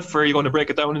album itself, or are you going to break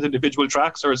it down into individual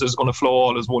tracks, or is this going to flow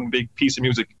all as one big piece of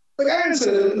music? Like Aaron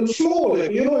said, it'll flow.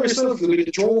 Like, yourself, it'll be the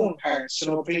drone parts,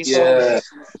 between songs.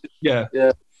 Yeah.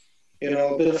 A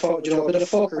bit of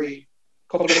fuckery,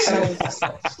 couple of sounds.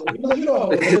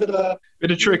 a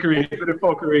bit of trickery, a bit of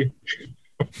fuckery.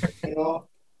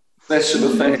 Special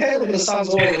effect.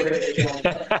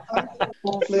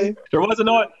 There was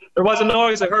a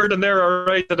noise I heard in there, all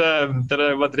right, that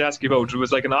I wanted to ask you about. It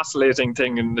was like an oscillating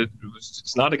thing, and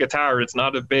it's not a guitar, it's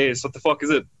not a bass. What the fuck is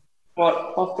it?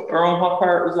 What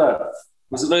part was that?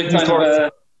 Was it like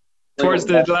towards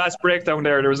the last breakdown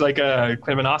there was like a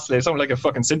kind of an oscillator, something like a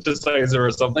fucking synthesizer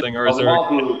or something, or is there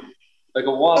wobble, like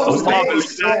a wobble?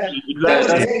 Exactly.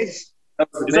 Is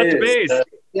that the bass?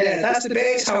 Yeah, that's the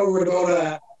bass. How we're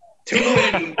going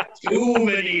too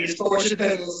many distortion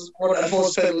pedals, more than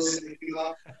force pedals.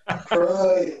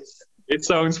 Christ. It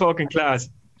sounds fucking class.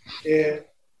 Yeah,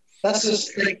 that's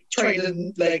just like trying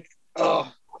to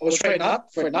I was trying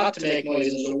not to make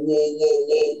noises. Whoa.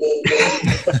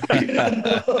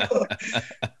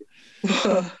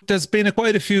 There's been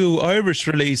quite a few Irish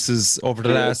releases over the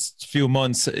last few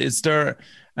months. Is there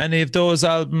any of those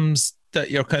albums that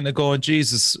you're kind of going,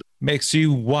 Jesus, makes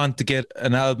you want to get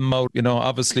an album out?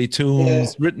 Obviously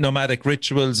tunes, nomadic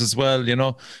rituals as well.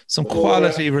 Some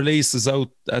quality releases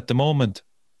out at the moment.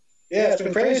 Yeah, it's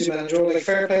been crazy, man. Like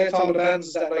fair play to all the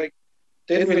bands that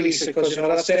did release it, because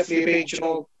that's definitely a big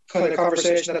kind of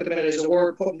conversation at the minute. Is the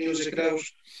word putting music out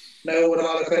now and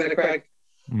all that kind of crack.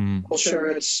 But sure,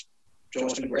 it's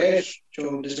been great.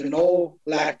 There's been no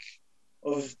lack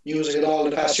of music at all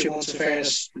the past few months. In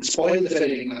fairness, it's spoiled the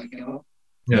anything,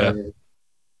 Yeah.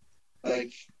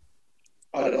 Like,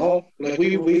 I don't know. Like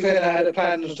we've had a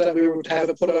plan that we would have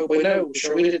it put out by now.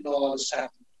 Sure, we didn't know all this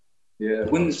happened. Yeah,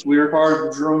 when we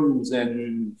recorded drums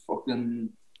in fucking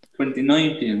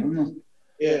 2019, wasn't it?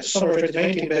 Yeah, summer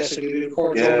 2019 basically. We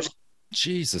recorded drums.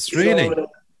 Jesus, really? So,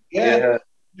 yeah.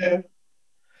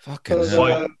 Fucking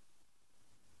hell.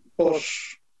 But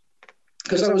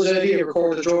because that was the idea,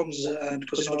 record the drums, and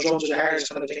because drums are the hardest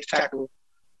kind of thing to tackle,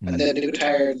 and then the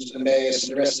guitars and bass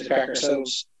and the rest of the crack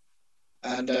ourselves.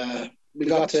 And we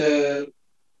were allowed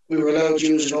to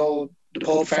use the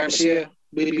pub pharmacy.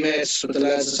 We'd be mates with the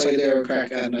lads inside there and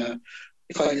crack, and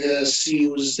kind of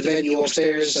use the venue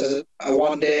upstairs a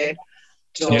one day,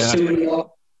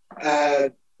 studio.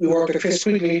 We worked with Chris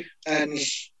Quigley, and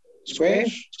it's great.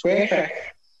 It's great. I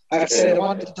have to say, there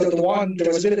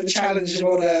was a bit of a challenge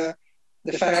about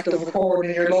the fact of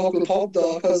recording in your local pub,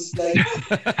 though, because like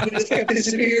we just kept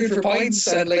disappearing for pints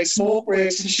and like smoke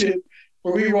breaks and shit,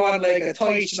 where we were on like a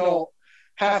tight,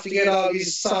 have to get all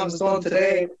these songs done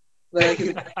today. Like,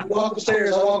 you walk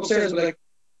upstairs, and like,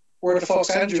 where the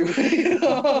fuck's Andrew?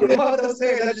 I'm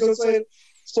downstairs, Andrew's outside,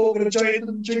 smoking a giant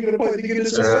and drinking a pint of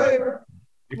Guinness.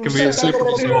 It can be a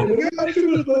slippery slope.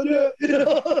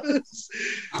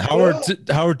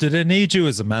 Howard, did they need you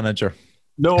as a manager?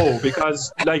 No,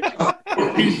 because like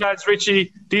these lads,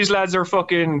 Richie, these lads are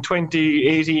fucking 20,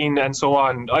 18 and so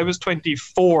on. I was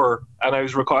 24 and I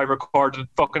recorded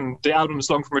fucking the album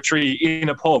Slung from a Tree in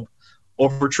a pub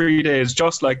over 3 days,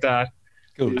 just like that.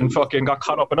 Cool. And fucking got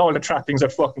caught up in all the trappings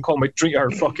that fucking come with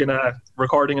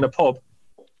recording in a pub.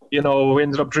 We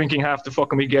ended up drinking half the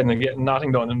fucking weekend and getting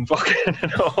nothing done and fucking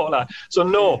all that. So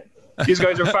no, these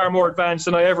guys are far more advanced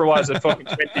than I ever was at fucking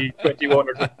 20, 21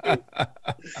 or 22.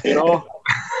 So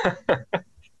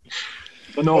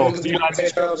no,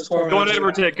 don't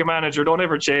ever take a manager. Don't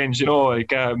ever change.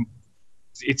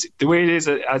 It's the way it is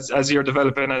as you're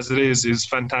developing as it is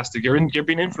fantastic. You're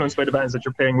being influenced by the bands that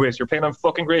you're playing with. You're paying on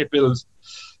fucking great bills.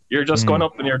 You're just going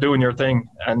up and you're doing your thing,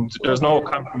 and there's no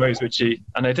compromise with you.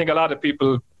 And I think a lot of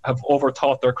people have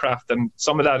overthought their craft, and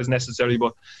some of that is necessary.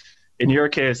 But in your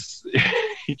case,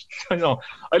 I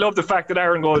love the fact that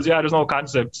Aaron goes, "Yeah, there's no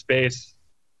concept space."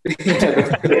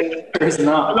 There's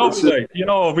not. I love it.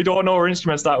 We don't know our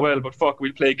instruments that well, but fuck,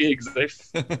 we'll play gigs.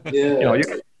 That's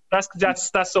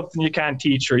something you can't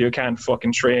teach or you can't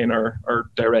fucking train or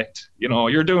direct.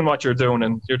 You're doing what you're doing,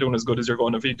 and you're doing as good as you're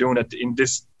going to be doing it in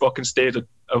this fucking state of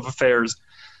affairs.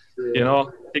 I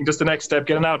think just the next step,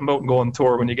 get an album out and go on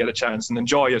tour when you get a chance and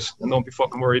enjoy it, and don't be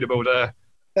fucking worried about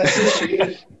That's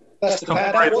the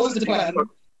plan. That was the plan.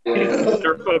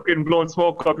 You're fucking blowing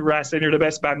smoke up your ass saying you're the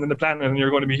best band on the planet and you're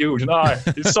going to be huge.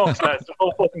 This sucks, lads. There's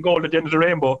no fucking gold at the end of the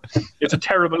rainbow. It's a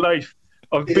terrible life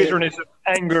of bitterness and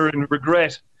anger and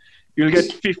regret. You'll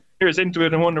get 50 years into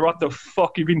it and wonder what the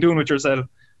fuck you've been doing with yourself.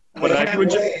 But if you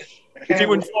enjoy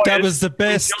that was the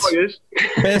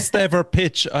best ever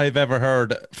pitch I've ever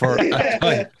heard for a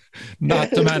time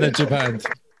not to manage a band.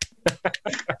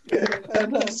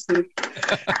 Fantastic.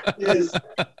 Yes.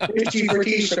 Richie for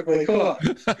T-shirt, boy. Come on.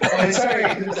 I'm sorry,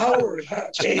 Howard.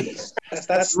 Jeez.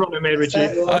 That's running, mate, Richie.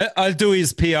 I'll do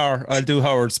his PR. I'll do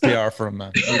Howard's PR for him,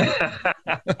 man.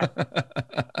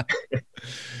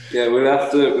 Yeah, we'll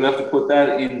have to put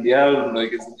that in the album,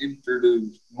 like as an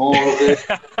interlude. More of it.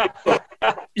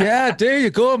 Yeah, there you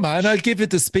go, man. I'll give you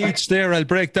the speech there. I'll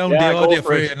break down the audio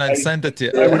for you and I'll send it to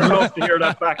you. I would love to hear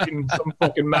that back in some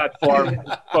fucking mad form.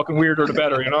 Fucking weirder the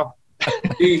better,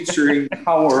 Featuring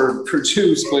Howard,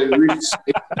 produced by Rich.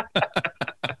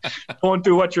 Don't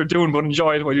do what you're doing, but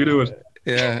enjoy it while you do it.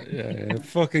 Yeah.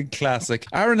 Fucking classic.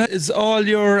 Aaron, is all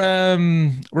your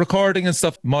recording and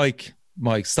stuff? Mike,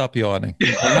 stop yawning.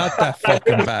 I'm not that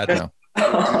fucking bad now.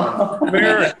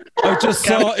 I just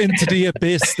saw into the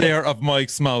abyss there of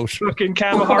Mike's mouth. Fucking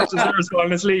camel horses there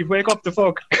falling asleep. Wake up the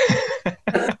fuck.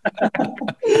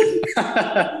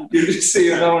 You'll just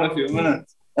see it now in a few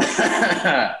minutes.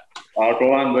 I'll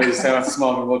go on, boys. Have a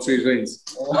small about 3 drinks.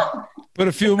 Put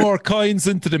a few more coins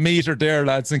into the meter there,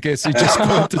 lads, in case you just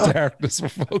go into darkness, for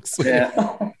folks. Yeah.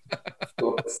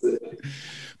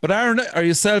 But Aaron, are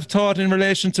you self-taught in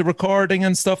relation to recording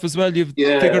and stuff as well? You've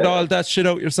figured all that shit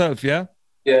out yourself, yeah?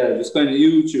 Yeah, just kind of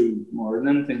YouTube more than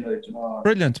anything,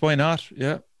 Brilliant, why not?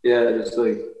 Yeah. Yeah, just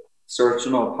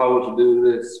searching up how to do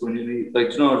this when you need,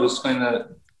 just kind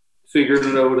of figuring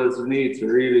it out as you need to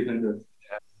really kind of.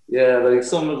 Yeah,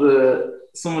 some of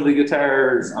the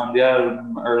guitars on the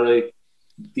album are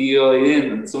DI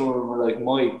in, and some of them are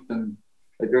mic'd, and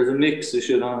there's a mix of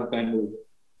shit on it kind of.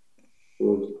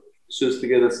 So it's just to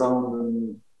get a sound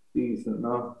and decent,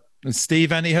 no? And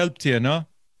Steve, any help to you, no?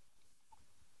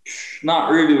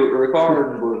 Not really with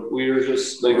recording, but we were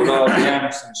just with all the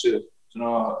amps and shit,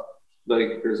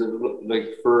 there's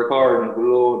for recording, we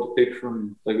load to pick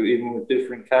from, even with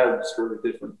different cabs for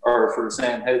the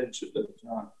same head and shit, there's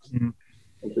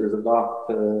a lot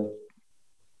to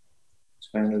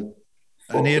kind of.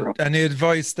 Any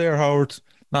advice there, Howard?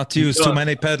 Not to use too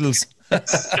many pedals.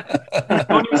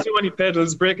 Don't use too many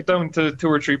pedals. Break it down to 2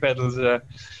 or 3 pedals.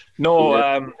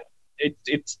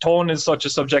 It's tone is such a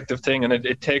subjective thing, and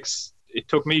it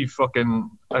took me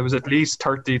I was at least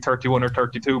 30, 31 or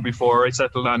 32 before I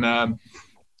settled on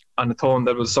a tone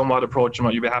that was somewhat approaching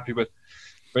what you'd be happy with.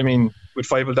 I mean, with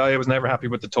Five Will Die, I was never happy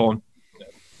with the tone.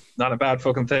 not a bad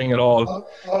fucking thing at all.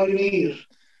 All you need.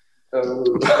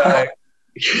 I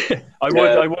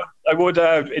would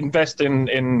invest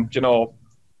in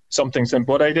something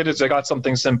simple. What I did is I got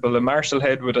something simple, a Marshall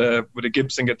head with a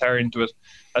Gibson guitar into it,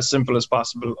 as simple as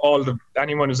possible.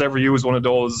 Anyone who's ever used one of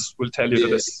those will tell you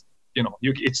that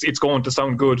it's going to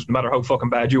sound good no matter how fucking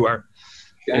bad you are.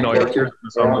 Your ears going to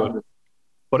sound good.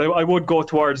 But I would go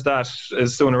towards that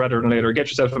as sooner rather than later. Get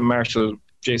yourself a Marshall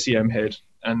JCM head,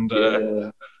 and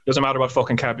doesn't matter what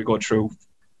fucking cab you go through.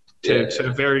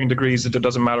 To varying degrees, it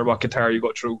doesn't matter what guitar you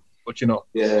go through. But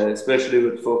yeah, especially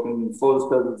with fucking full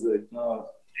pedals, no.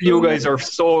 You guys are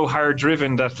so hard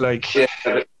driven that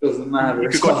it doesn't matter. You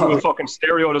could go through a fucking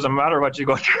stereo, doesn't matter what you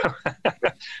go through.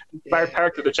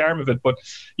 Part of the charm of it, but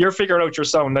you're figuring out your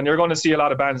sound, and you're going to see a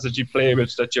lot of bands that you play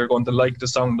with that you're going to like the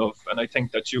sound of, and I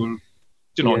think that you'll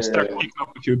start picking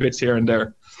up a few bits here and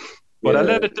there. But I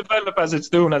let it develop as it's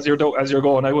doing, as you're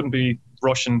going. I wouldn't be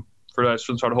rushing for that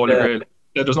some sort of holy grail.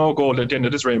 There's no gold at the end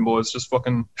of this rainbow. It's just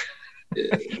fucking,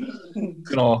 a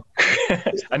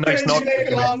nice note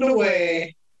along the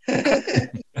way.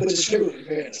 Which is true.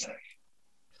 I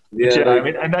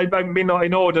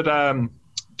know that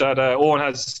Eoghan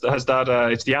has that.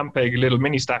 It's the Ampeg little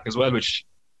mini stack as well, which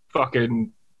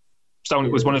fucking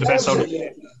was one of the best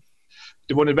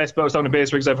sounding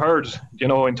bass rigs I've heard.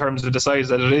 In terms of the size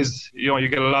that it is, you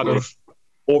get a lot of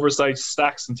oversized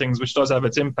stacks and things, which does have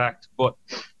its impact. But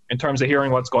in terms of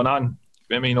hearing what's going on,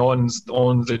 I mean, Eoghan's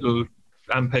little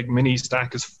Ampeg mini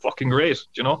stack is fucking great.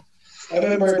 I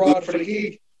remember I brought it for the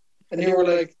gig, and you were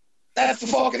like, "That's the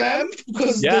fucking amp,"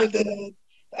 because the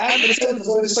amp itself is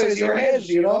only the size of your head,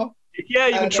 Yeah,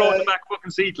 you can throw it in the back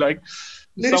fucking seat, literally.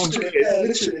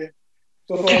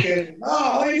 So fucking,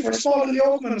 wait for small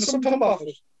little Eoghan and some come off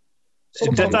it.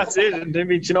 That's it. And I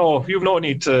mean, you've no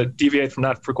need to deviate from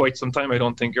that for quite some time. I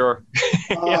don't think you're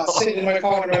sitting in my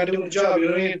corner and doing the job. You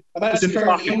know what I mean? I'm actually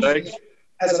currently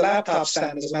as a laptop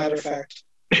stand, as a matter of fact.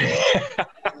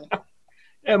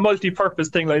 A multi-purpose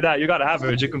thing like that, you got to have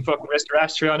it. You can fucking rest your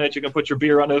ashtray on it. You can put your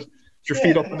beer on it, put your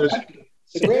feet up on it.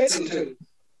 It's a great thing too.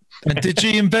 And did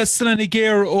you invest in any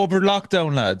gear over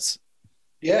lockdown, lads?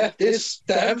 Yeah, this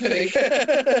damn thing.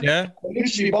 Yeah. I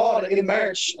literally bought it in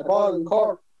March. I bought it in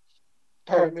Cork.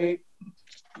 Pardon me.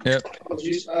 Yeah.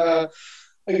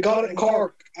 I got it in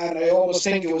Cork, and I almost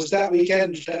think it was that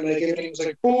weekend that everything was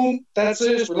like, boom, that's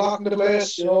it, we're locking the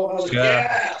place. I was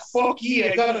like, fuck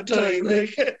yeah, I got it time.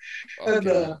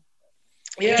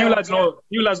 You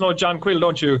lads know John Quill,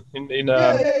 don't you?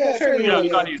 Yeah, fairly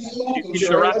well. He's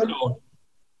a rap zone.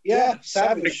 Yeah,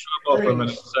 savage.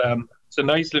 It's a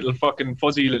nice little fucking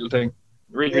fuzzy little thing.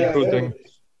 Really cool thing.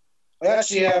 I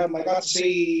actually, I got to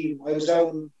see, I was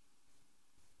down.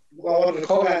 One of the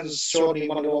Coghans showed me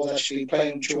one of those, actually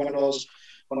playing through one of those.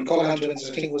 One of the Coghans wins,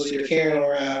 I think it was either Kieran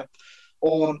or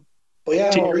Eoghan. But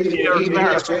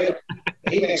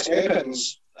he makes great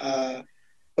pedals. But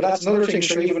that's another thing,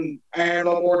 sure, even Aaron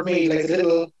on board me, like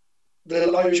the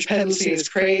little Irish pedal scene is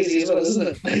crazy as well, isn't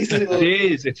it? It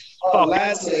is. It's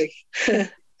lads,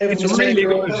 it's really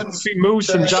good. Between Moose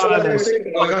and John. I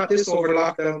got this over the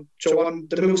lockdown.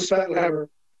 The Moose Battle Hammer.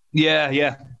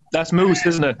 Yeah. That's Moose,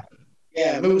 isn't it?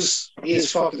 Yeah, Moose, he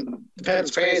is fucking, the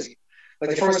pedal's crazy.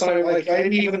 The first time, I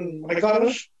didn't even, when I got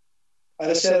it, I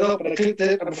just set it up and I clicked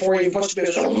it, and before I even pushed the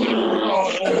bit, I was like,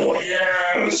 oh,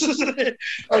 yes!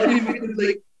 I didn't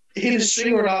even, hit a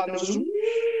string or not, and it was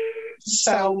just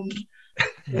sound.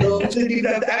 Didn't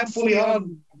even have the amp fully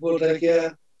on, but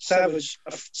savage,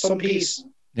 some piece.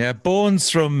 Yeah, Bones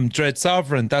from Dread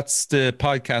Sovereign, that's the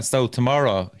podcast out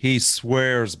tomorrow. He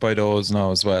swears by those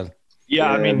now as well. Yeah,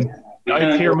 I mean,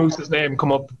 I hear Moose's name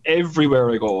come up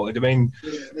everywhere I go. I mean,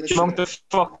 the amount of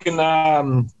fucking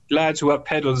lads who have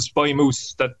pedals by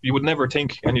Moose that you would never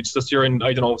think, and it's just you're in,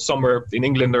 I don't know, somewhere in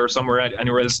England or somewhere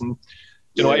anywhere else, and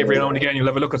every now and again you'll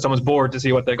have a look at someone's board to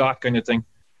see what they got, kind of thing.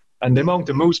 And the amount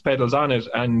of Moose pedals on it,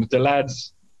 and the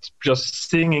lads just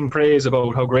singing praise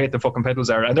about how great the fucking pedals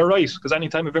are, and they're right, because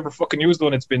anytime I've ever fucking used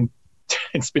one, it's been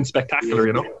spectacular,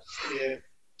 Yeah.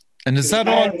 And is that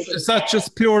all? Is that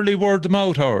just purely word of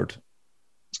mouth, Howard?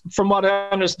 From what I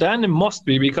understand, it must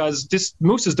be, because this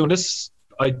Moose is doing this,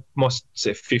 I must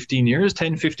say, 15 years.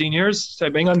 I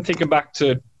mean, I'm thinking back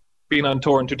to being on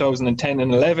tour in 2010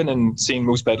 and 11 and seeing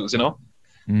Moose pedals,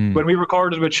 When we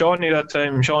recorded with Shawnee that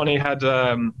time, Shawnee had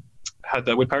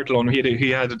with Partalone, he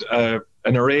had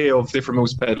an array of different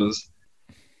Moose pedals.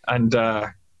 And,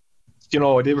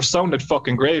 they were sounded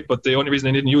fucking great, but the only reason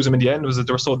I didn't use them in the end was that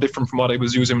they were so different from what I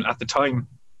was using at the time.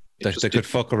 They could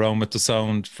fuck around with the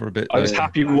sound for a bit. I was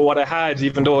happy with what I had,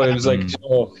 even though it was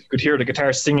you could hear the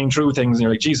guitar singing through things, and you're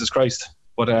like, Jesus Christ.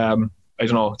 But I I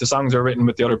don't know, the songs are written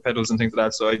with the other pedals and things like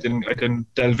that, so I didn't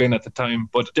delve in at the time.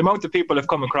 But the amount of people I've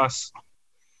come across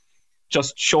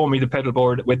just show me the pedal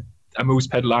board with a Moose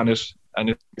pedal on it, and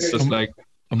it's just like.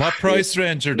 And what price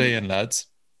range are they in, lads?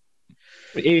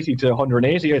 80 to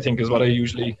 180, I think, is what I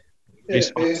usually. Yeah,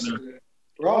 basically.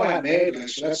 They're all handmade, like,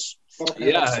 so that's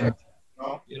fucking awesome.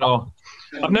 You know,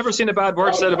 I've never seen a bad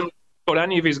word said about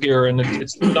any of his gear, and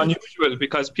it's unusual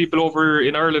because people over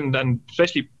in Ireland, and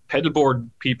especially pedal board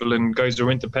people and guys who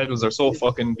are into pedals, are so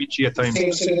fucking bitchy at times.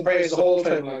 Seems to praise the whole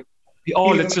time, like.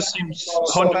 It just seems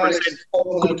 100%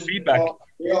 good feedback.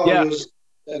 Yeah. Use,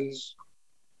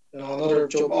 another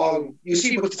job. You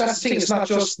see, but that's the thing. It's not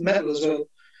just metal as well.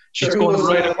 Sure, it's going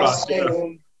right across.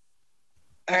 Aaron,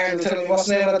 tell me what's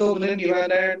the name of that Dublin indie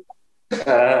band, Aaron?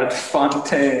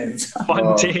 Fontaines.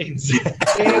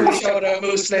 We showed out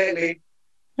Moose lately.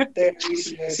 They're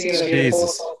recently seen it here.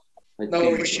 No,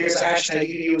 we use hashtag.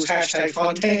 You use hashtag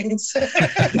Fontaines.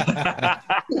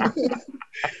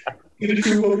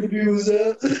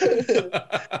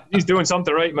 He's doing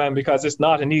something right, man, because it's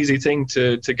not an easy thing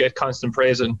to get constant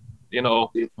praising. You know,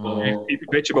 people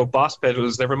bitch about boss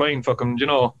pedals. Never mind, fucking, you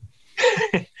know.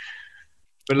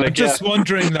 But like, I'm just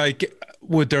wondering, like,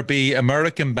 would there be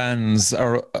American bands,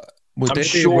 or would they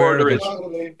be aware of it?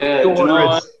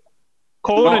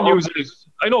 Conan uses.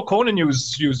 I know Conan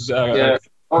use. Use them.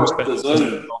 Do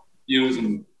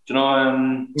you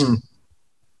know?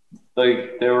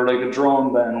 Like they were like a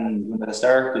drum band when they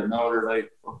started. Now they're like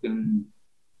fucking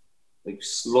like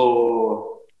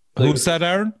slow. Who's that,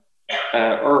 Aaron?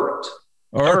 Earth.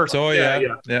 Oh yeah.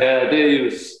 They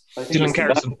use. Dylan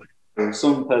Carson.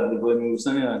 Some pedal by Moose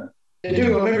anyway. They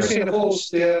do. I've never seen a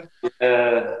post. Yeah.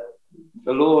 A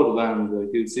load of bands, like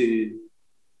you'd see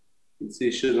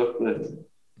shit up there.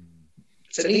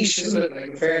 It's a niche, isn't it? Like,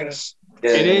 in fairness.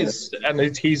 Yeah. It is,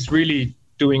 and he's really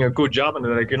doing a good job in it.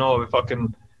 Like, you know,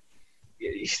 fucking.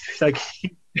 Like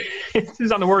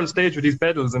he's on the world stage with these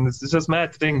pedals, and it's just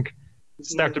mad to think he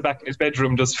started back in his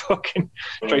bedroom just fucking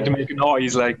trying to make a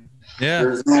noise. Like,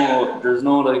 there's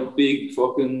no like big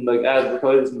fucking like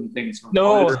advertising things.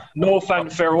 No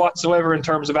fanfare whatsoever in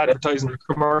terms of advertising the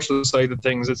commercial side of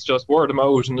things. It's just word of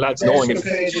mouth and lads knowing it.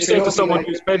 If you say to someone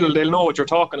who's pedal, they'll know what you're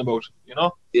talking about. You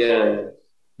know? Yeah.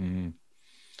 Mm.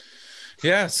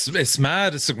 Yes, it's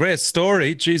mad. It's a great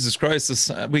story. Jesus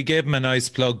Christ. We gave him a nice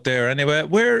plug there. Anyway,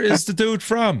 where is the dude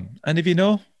from? Any of you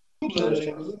know? I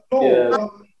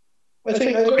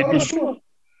think I'm not sure.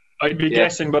 I'd be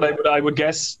guessing, but I would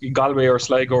guess Galway or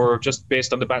Sligo, or just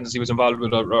based on the bands he was involved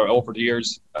with or over the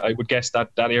years. I would guess that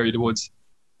area of the woods.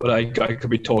 But I could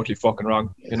be totally fucking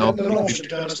wrong. You know?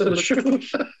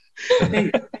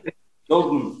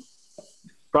 Dublin.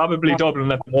 Probably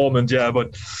Dublin at the moment, yeah.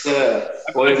 But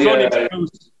I've run into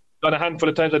Moose on a handful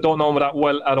of times. I don't know him that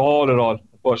well at all.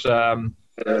 But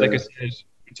like I said,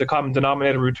 it's a common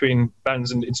denominator between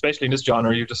bands, and especially in this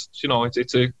genre. You just, you know,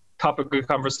 it's a topic of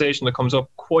conversation that comes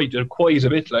up quite a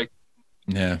bit. Like,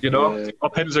 you know,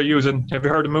 what pedals are using? Have you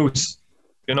heard of Moose?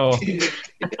 You know,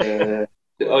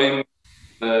 I'm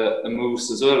a Moose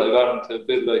as well. I got into a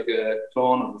bit like a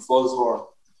clone of the Fuzzwar.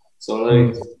 So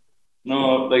like.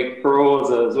 No, like pros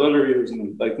as well are using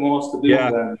them. Like most of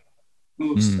them.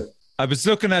 I was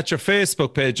looking at your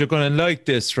Facebook page. You're going to like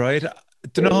this, right?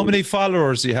 Do you know how many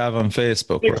followers you have on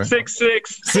Facebook?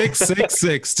 666.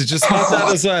 666. Did you spot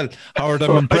that as well, Howard?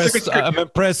 I'm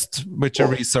impressed with your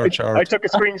research, Howard. I took a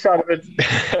screenshot of it.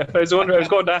 I was wondering. I was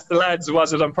going to ask the lads: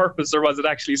 was it on purpose or was it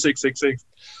actually 666?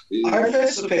 Our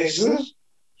Facebook page, isn't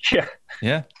it?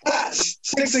 Yeah.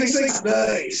 666.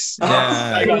 Nice.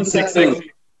 Yeah. I got 666.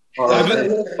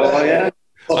 I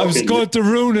was going to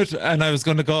ruin it, and I was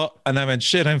going to go, and I went,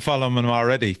 shit, I'm following him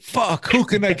already. Fuck, who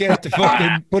can I get to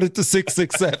fucking put it to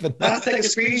 667? Let's take a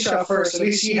screenshot first. At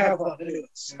least you have one.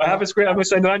 I have a screen. I'm going to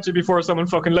send it on to you before someone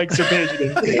fucking likes your page.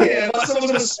 Yeah,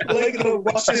 someone's like,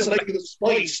 watch this, like, this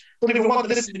place. Don't even want to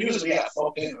listen to the music. Yeah,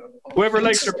 fucking. Whoever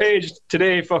likes your page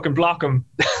today, fucking block him.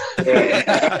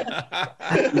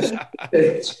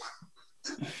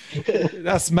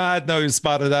 That's mad. Now you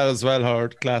spotted that as well,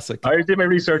 Howard. Classic. I did my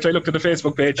research. I looked at the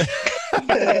Facebook page.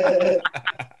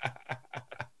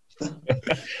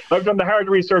 I've done the hard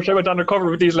research. I went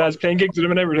undercover with these lads, playing gigs with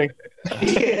them and everything.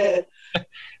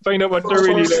 Find out what they're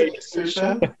really like.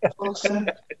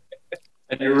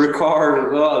 And you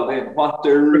record it all, then what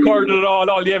they're recorded it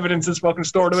all the evidence is fucking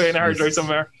stored away in a hard drive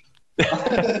somewhere.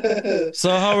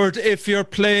 So Howard, if you're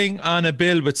playing on a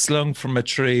bill with Slung from a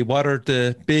Tree, what are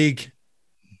the big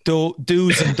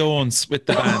do's and don'ts with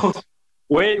the band?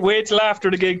 Wait till after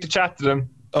the gig to chat to them.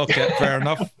 Okay, fair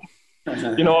enough.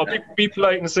 You know, be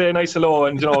polite and say a nice hello,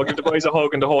 and you know, give the boys a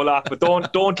hug and the whole lot. But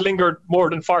don't linger more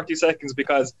than 40 seconds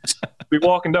because we're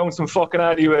walking down some fucking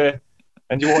alleyway,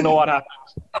 and you won't know what happened,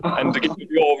 and the game will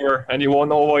be over, and you won't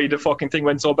know why the fucking thing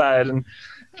went so bad, and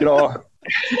you know.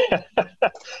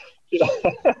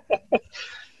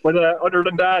 But other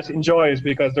than that, enjoy it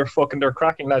because they're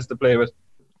cracking lads to play with.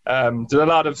 There's a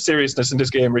lot of seriousness in this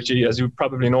game, Richie, as you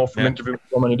probably know from interviewing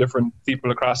so many different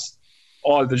people across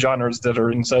all the genres that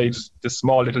are inside this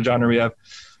small little genre we have.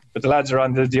 But the lads are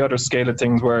on the other scale of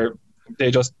things where they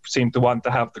just seem to want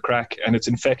to have the crack, and it's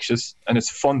infectious and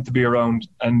it's fun to be around.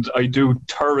 And I do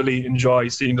thoroughly enjoy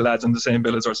seeing the lads on the same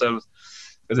bill as ourselves.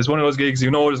 Because it's one of those gigs,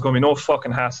 you know, there's going to be no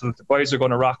fucking hassle. The boys are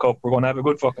going to rock up. We're going to have a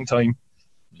good fucking time.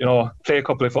 You know, play a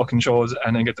couple of fucking shows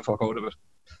and then get the fuck out of it.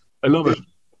 I love it.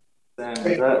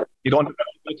 You don't have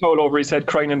a towel over his head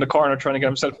crying in the corner trying to get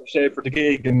himself in shape for the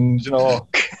gig, and you know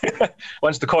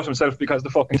wants to cut himself because the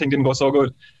fucking thing didn't go so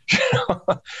good.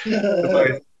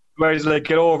 Where he's like,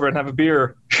 get over and have a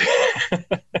beer.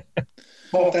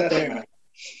 Hold that there,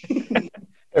 man.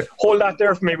 Hold that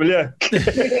there for me, will you?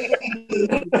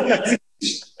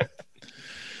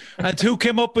 And who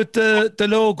came up with the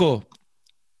logo?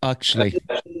 Actually,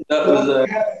 that was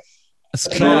it's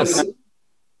class. Do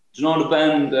you know the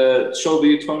band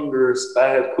Chubby Thunder's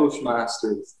Bad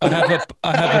Cushmasters? I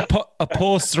have a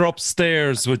poster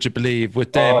upstairs, would you believe,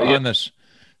 with them on it.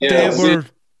 Yeah, they were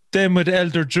them with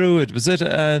Elder Druid, was it?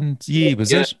 And Yee,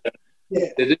 was it? Yeah.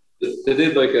 They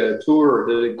did like a tour.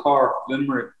 They did Cork,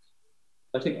 Limerick.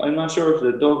 I'm not sure if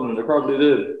they did Dublin. They probably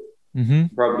did.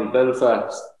 Mm-hmm. Probably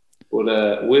Belfast. But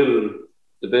Will,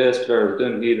 the bass player,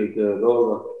 then he did the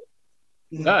logo.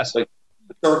 Nice. Like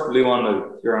the purpley one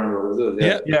that you're on, was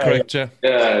it? Yeah, correct. Yeah.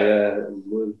 Yeah.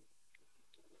 Will.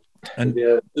 And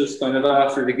yeah, just kind of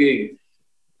after the gig,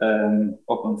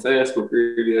 up on Facebook,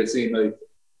 really, I seen like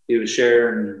he was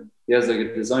sharing. He has like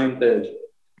a design page,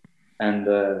 and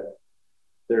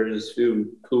there's a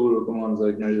few cool looking ones.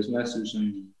 Like, and I just messaged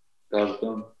and got it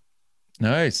done.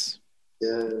 Nice.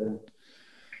 Yeah.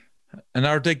 And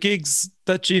are the gigs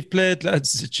that you've played,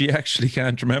 lads, that you actually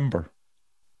can't remember?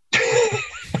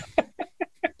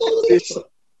 It's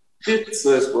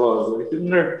I suppose. I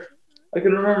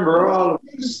can remember all of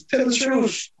it. Tell the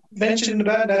truth. Mentioning the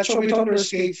band that Chubby Thunder's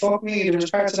gig, fuck me, there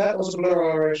was parts of that was a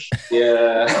blur, alright.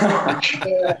 Yeah.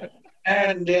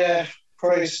 And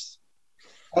Christ,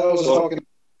 that was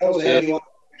a heavy one.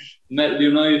 Metal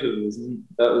United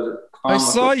that was I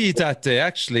saw you that day,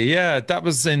 actually. Yeah, that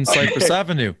was in Cypress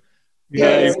Avenue.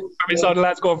 Yeah, we saw the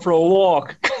lads going for a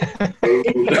walk.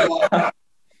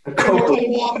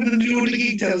 Walking and doing the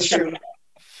gig, tell the truth.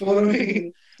 You know what I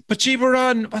mean? But you were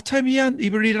on, what time are you on?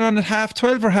 You were either on at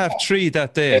 12:30 or 3:30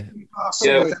 that day.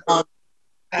 Yeah,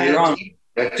 you're on,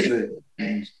 actually.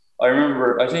 And I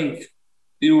remember, I think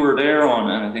you were there on,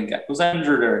 and I think, was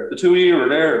Andrew there? The two of you were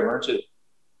there, weren't you?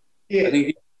 Yeah. I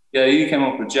think, you came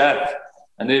up with Jack,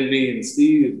 and then me and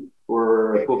Steve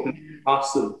were booking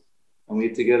hostel, and we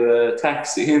had to get a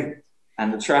taxi in,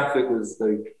 and the traffic was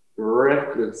like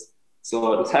reckless.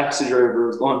 So the taxi driver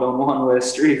was going down one-way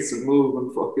streets and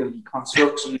moving fucking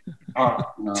construction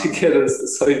to get us to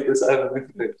Cypress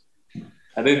Avenue.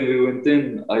 And then we went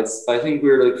in. I think we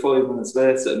were like 5 minutes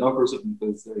late setting up or something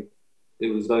because like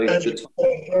it was like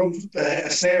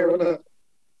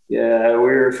yeah, we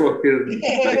were fucking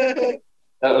like,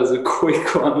 that was a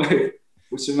quick one. Like,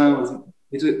 which the man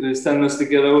he was telling us to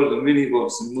get out of the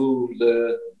minibus and move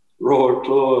the road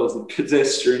closed, the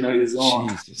pedestrian zone.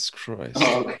 Jesus Christ.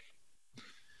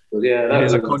 But yeah, that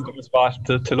was a cunt of a spot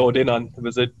to load in on. It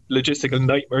was a logistical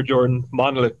nightmare during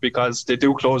Monolith because they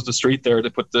do close the street there. They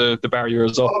put the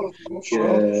barriers up.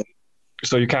 Yeah.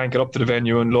 So you can't get up to the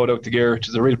venue and load out the gear, which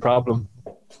is a real problem.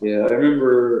 Yeah, I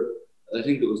remember, I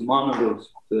think it was Monolith,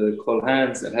 the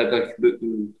Culhans, that had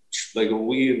like a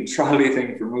wheel trolley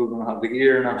thing for moving out the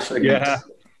gear. And I was like,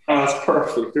 that's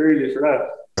perfect, really, for that.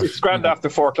 It's grand after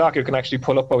 4 o'clock. You can actually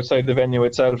pull up outside the venue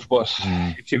itself, but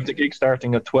if you have the gig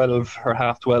starting at 12 or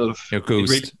 12:30, you're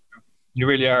goosed. You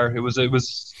really are. It was,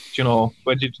 you know,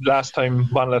 when last time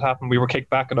Monolith happened, we were kicked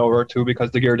back an hour or two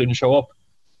because the gear didn't show up.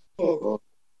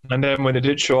 And then when it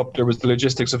did show up, there was the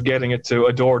logistics of getting it to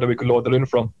a door that we could load it in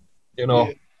from, you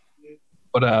know.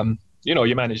 But you know,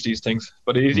 you manage these things.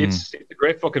 But it's a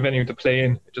great fucking venue to play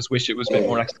in. I just wish it was a bit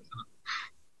more accessible.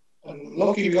 And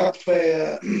lucky we got to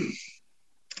play.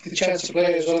 The chance to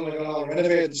play as well, like all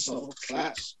renovated stuff,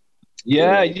 class.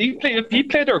 Yeah, he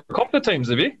played there a couple of times,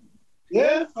 have you?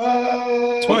 Yeah,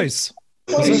 twice.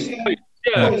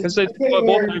 Yeah, because both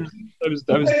times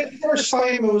the first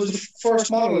time it was the first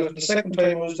Monolith, the second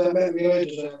time it was that Metal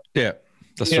United. Yeah,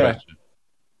 that's right.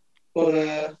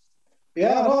 But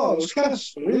Yeah, no, it was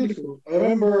class. Really cool. I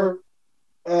remember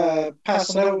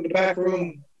passing out in the back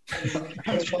room.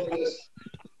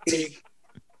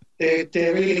 The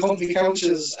really comfy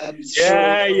couches and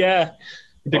Yeah.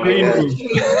 The green room.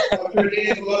 After a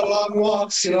day of long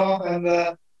walks,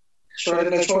 and sure,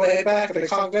 then I tried to head back and I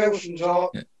conked out and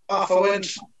off I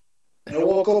went. And I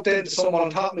woke up then to someone on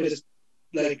top of me, just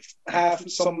like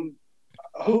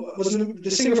who was it, the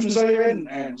singer from Zion?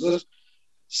 Was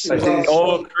it?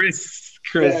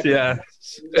 Chris, yeah.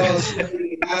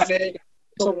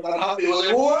 Someone on top of me was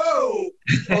like, whoa!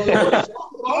 I was like,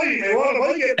 what am I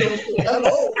getting?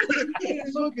 Hello!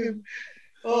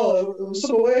 It was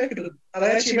so awakening. And I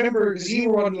actually remember, because you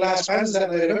were on the last bands that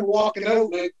night, I remember walking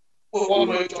out, like, with one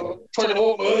night, trying to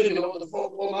hold my eyes, what the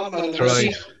fuck going on, man. And I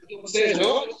see on stage,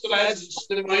 the lads just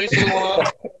didn't mind still on.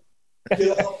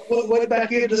 Went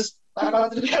back in, just back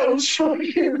onto the couch.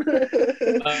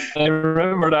 I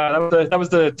remember that. That was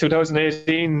the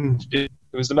 2018. It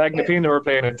was the Magnapino were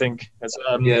playing, I think.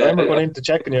 I remember going in to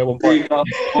check on you at one point. I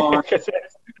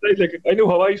knew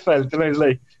how I felt, and I was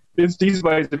like, these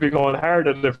guys have been going hard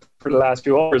at it for the last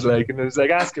few hours, like, and it was like,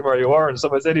 ask him where you are, and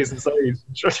someone said he's inside.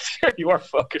 Sure, you are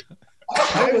fucking.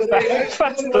 I was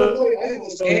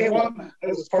A1. It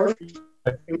was perfect.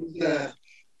 It was,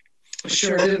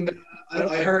 sure didn't.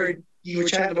 I heard you were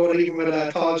chatting about it even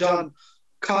with Paul John.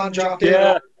 Con dropped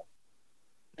in,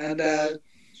 and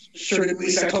sure we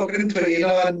started talking into it,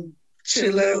 and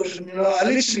chill out, and I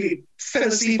literally fell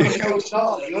asleep on the couch and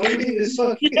all. You know what I mean? It's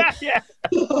fucking, yeah.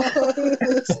 It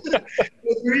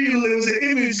was real. It was an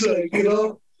image, like, it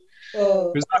was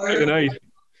that kind of night.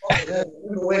 I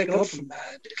remember waking up from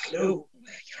that. No,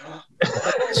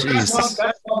 Jesus.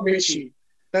 That's one Richie.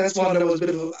 That's one that was a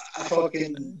bit of a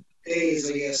fucking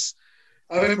daze, I guess.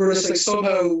 I remember it's like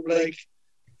somehow, like,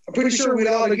 I'm pretty sure we'd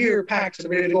all the gear packed and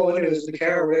ready to go anyways in the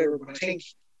car or whatever, but I think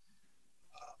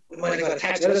we might have got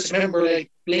attacked. I just remember,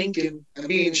 like, blinking and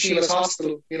being in Sheila's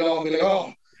hospital, and be like,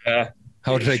 oh. Yeah.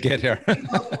 How did I get here?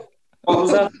 What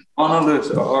was that?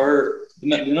 Monolith or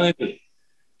United?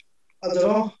 I don't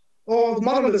know. Oh,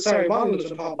 Monolith.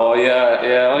 Oh,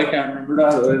 yeah. I can't remember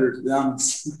that either, to be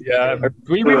honest. Yeah,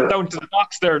 we went down to the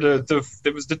docks there. There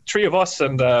was the three of us,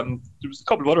 and there was a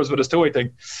couple of others with us too, I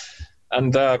think.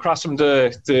 And across from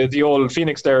the old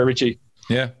Phoenix there, Richie.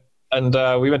 Yeah. And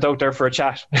we went out there for a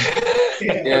chat.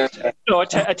 Yeah.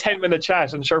 A 10-minute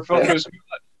chat, and sure, fuck, we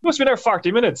must have been there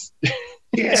 40 minutes.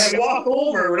 Yeah, we walk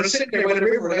over, we're sitting there by the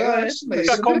river, like, this is nice.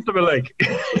 Got comfortable, like.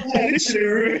 Yeah,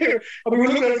 literally, we were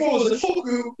looking at our phones, like, fuck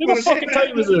you. What fucking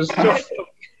time is it?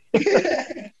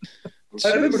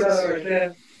 I remember that,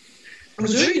 yeah. It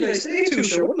was a really nice day too,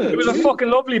 sure, wasn't it? It was a fucking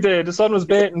lovely day. The sun was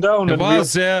beating down. It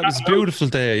was a beautiful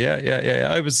day.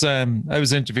 Yeah. I was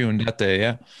interviewing that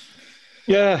day.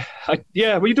 Yeah.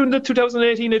 Were you doing the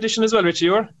 2018 edition as well, Richie?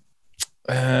 You were?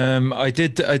 I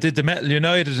did the Metal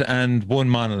United and one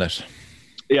Monolith.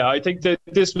 Yeah, I think that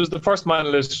this was the first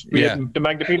Monolith. We had the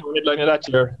Magnapino headliner that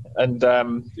year, and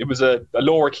it was a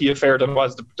lower key affair than it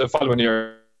was the following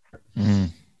year.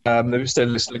 Mm-hmm. It was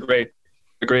still a great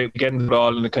weekend at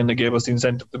all, and it kind of gave us the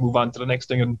incentive to move on to the next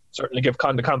thing, and certainly give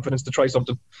Con the confidence to try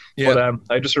something. Yeah. But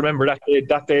I just remember that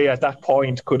day at that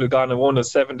point could have gone in one of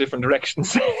 7 different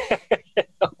directions.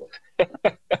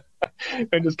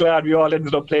 I'm just glad we all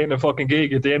ended up playing a fucking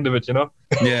gig at the end of it,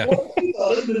 Yeah.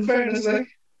 In fairness, like,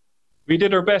 we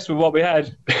did our best with what we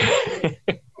had.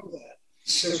 it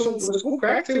was good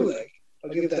crack too, like. I'll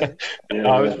give that. It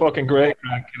was fucking great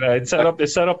crack. It set up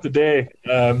the day.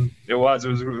 It was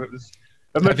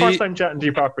my first time chatting to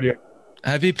you properly.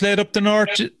 Have you played up the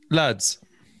north, lads?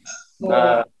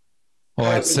 No.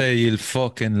 I'd say you'll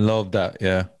fucking love that.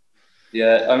 Yeah.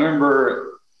 Yeah, I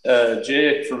remember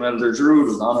Jake from Elder Druid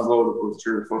was on about it, but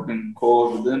you're fucking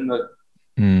cold within it.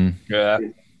 Yeah.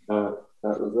 That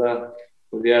was that.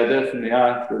 But yeah, definitely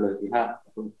after, like, you have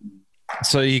to.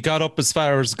 So you got up as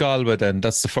far as Galway then?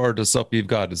 That's the furthest up you've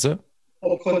got, is it?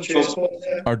 Up country, I suppose,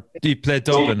 yeah. Or do you play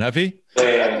Dublin, have you?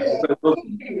 Yeah,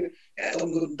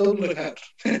 Dublin had.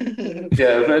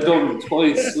 Yeah, I played Dublin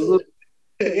twice, was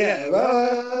it? Yeah.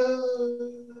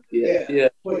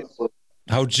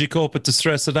 How did you cope with the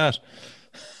stress of that?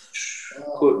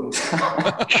 Couldn't.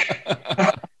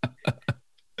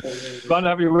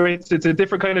 It's a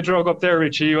different kind of drug up there,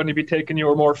 Richie. You only be taking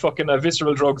your more fucking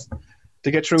visceral drugs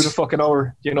to get through the fucking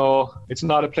hour. It's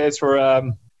not a place where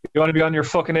you want to be on your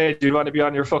fucking edge. You want to be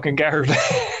on your fucking guard.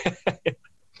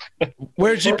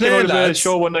 Where did you play, lads?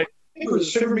 Show one night.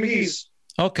 Fibber McGee's.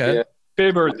 Okay. Yeah.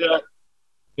 Fibber,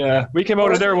 yeah. We came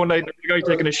out of there one night. The guy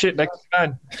taking a shit next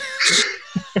to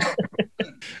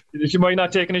the You might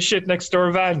not taking a shit next to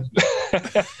our van.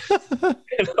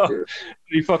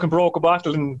 He fucking broke a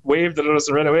bottle and waved at us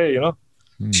and ran away,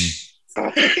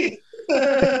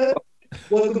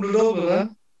 Welcome to Dublin, huh?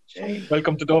 Jane.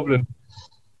 Welcome to Dublin.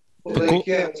 But like,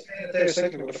 yeah, it was playing it there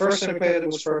second. But the first time we played it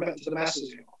was for to the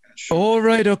masses, Oh,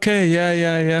 right, okay, yeah.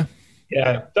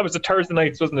 Yeah, that was the Thursday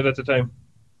nights, wasn't it, at the time?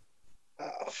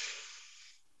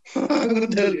 I'm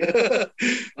going to tell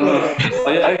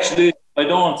you. I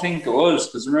don't think it was,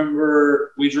 because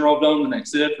remember, we drove down the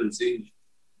next day for the Siege.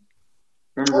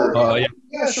 Remember?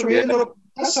 Yeah, sure, we ended up,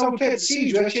 that's how we played the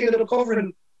Siege. We actually ended up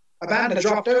covering a band that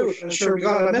dropped out, and sure, we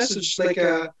got a message like...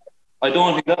 I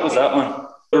don't think that was that one.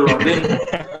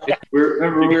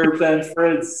 Remember, we were playing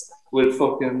Fred's with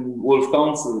fucking Wolf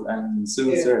Council and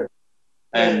Suits there.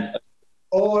 And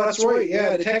oh, that's right.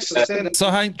 Yeah, the Texas. So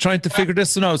I'm trying to figure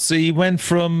this one out. So you went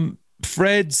from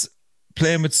Fred's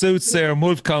playing with Suits there and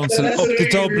Wolf Council up to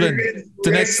Dublin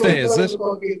the next day, is it?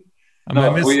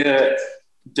 We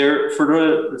there for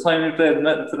the time we played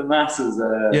Metal for the Masses.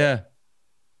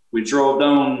 We drove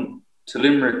down to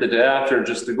Limerick the day after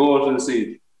just to go to the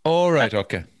Siege. Oh, right,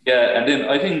 okay. Yeah, and then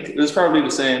I think it was probably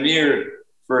the same year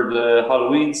for the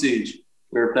Halloween Siege.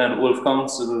 We were playing Wolf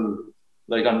Council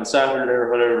like on the Saturday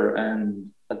or whatever,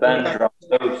 and a band dropped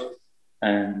out,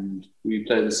 and we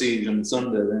played the Siege on the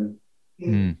Sunday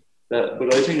then.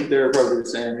 But I think they're probably the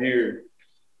same year.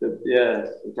 Yeah,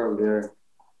 they probably are.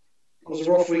 It was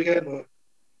a rough weekend, but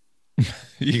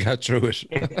you got through it.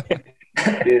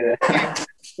 Yeah.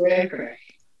 Great.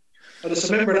 I just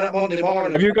remember that Monday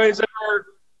morning. Have you guys ever?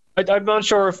 I'm not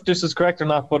sure if this is correct or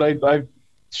not, but I'm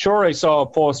sure I saw a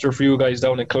poster for you guys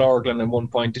down in Clorglen at one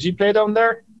point. Did you play down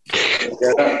there?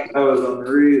 Yeah, that was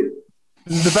unreal.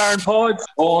 The Barn Pods.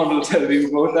 Oh, and I'll tell you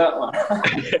about that one.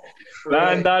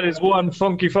 Man, that is one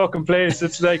funky fucking place.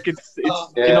 It's like it's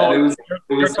yeah,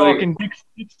 you're talking like,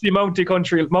 Dixie mountain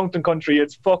country.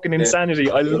 It's fucking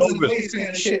insanity. I love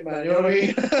it. Shit, man. You know what I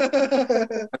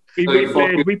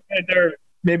mean? We played there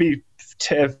maybe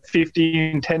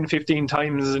 10-15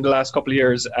 times in the last couple of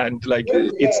years, and like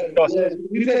it's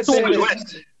just so Wild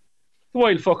West. The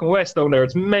Wild fucking West down there.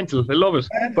 It's mental. I love it.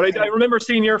 But I remember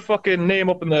seeing your fucking name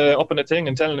up in the thing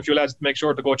and telling a few lads to make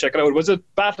sure to go check it out. Was it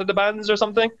Battle of the Bands or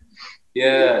something?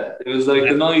 Yeah, it was like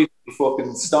the night of the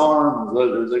fucking storm as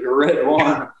well. There was like a red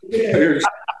one. And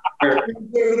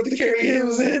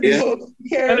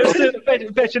I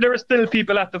bet you there were still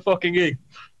people at the fucking gig.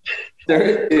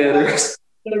 There's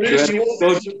Really?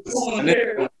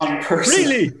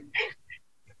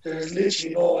 There's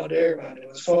literally no one there, man. It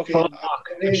was fucking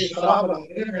phenomenal.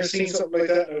 I've never seen something like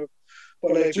that.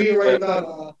 But like we arrived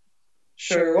on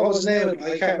sure, what was his name?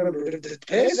 I can't remember. The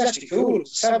place is actually cool.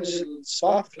 It's a savage little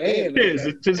spot playing.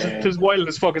 It is wild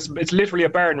as fuck. It's literally a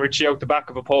barn, Richie, out the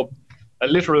back of a pub. A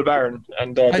literal barn.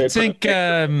 And I think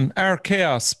our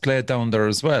Chaos played down there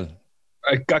as well.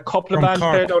 A couple of bands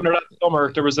played down there last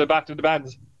summer. There was a Battle of the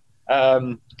Bands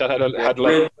that had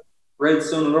like Red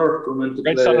Sun Alert come into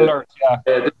play. Red Sun Alert, yeah.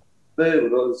 They played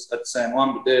with us at the same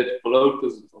one, but they had to pull out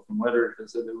because of the fucking weather. They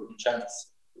said they wouldn't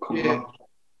chance coming on.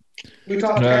 We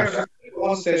thought at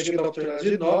one stage you up there, I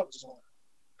didn't know it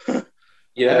was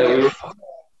yeah, we were.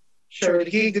 Sure, the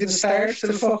gig didn't start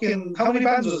till fucking. How many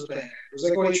bands was it playing? It was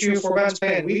like only 3 or 4 bands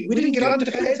playing. We didn't get on to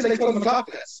the play till like 12 o'clock.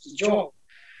 That's a joke.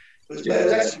 It was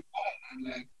actually fun.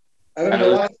 Like, I remember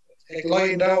like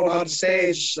lying down on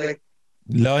stage, like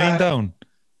lying down.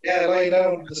 Yeah, lying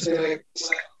down. Just like, it's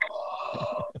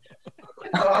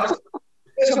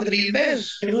something to be in bed.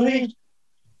 You know what I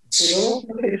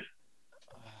mean?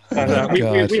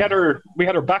 And, we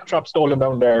had our backdrop stolen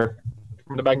down there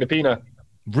from the Magnapina.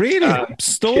 Really?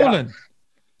 Stolen? Yeah.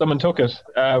 Someone took it.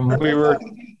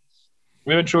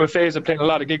 We went through a phase of playing a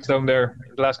lot of gigs down there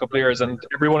the last couple of years, and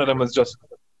every one of them was just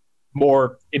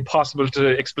more impossible to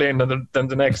explain than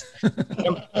the next.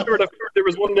 I'm sure there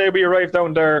was one day we arrived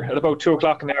down there at about 2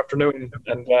 o'clock in the afternoon,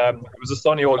 and it was a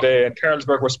sunny old day, and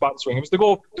Carlsberg were sponsoring. It was the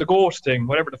goat thing,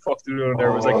 whatever the fuck they were doing there.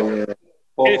 It was like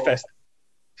Hayfest.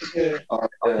 Yeah.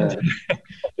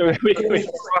 We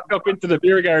walked up into the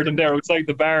beer garden there outside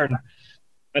the barn,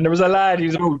 and there was a lad. He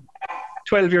was about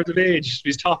 12 years of age.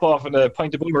 He's top off in a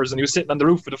pint of boomers, and he was sitting on the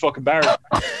roof of the fucking barn.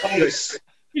 Nice.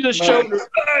 He just shouted,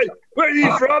 "Hey, where are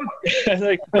you from?" I was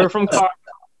like, "We're from Cork."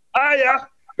 Yeah,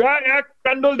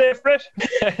 Crandall Defrit.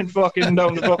 And fucking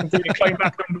down the fucking thing and climbed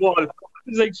back down the wall.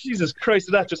 He's like, Jesus Christ,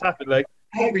 did that just happen? Like,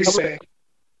 there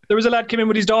was a lad came in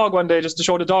with his dog one day just to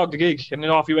show the dog the gig, and then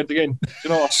off he went again. You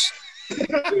know,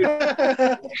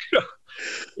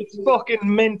 it's fucking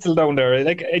mental down there.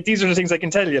 Like, these are the things I can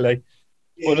tell you. Like,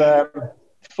 but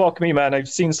fuck me, man. I've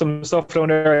seen some stuff down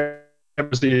there I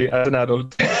never see as an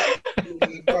adult.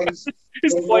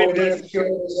 It's quite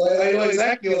I know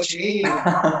exactly what you mean.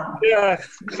 yeah,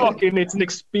 fucking, it's an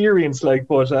experience, like,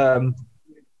 but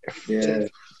Yeah.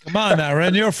 Come on,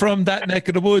 Aaron, you're from that neck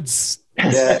of the woods.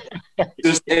 Yeah.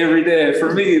 Just every day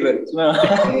for me, like, no.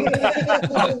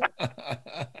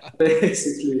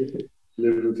 Basically,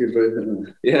 little people.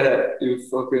 Yeah, you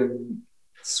fucking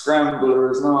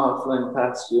scramblers not flying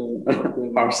past you.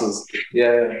 Horses.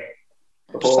 Yeah.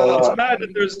 It's mad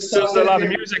that there's a lot of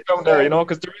music down there, you know,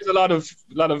 because there is a lot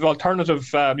of alternative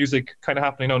music kind of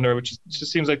happening down there, which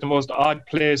just seems like the most odd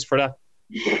place for that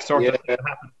sort of thing to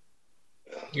happen.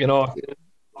 You know,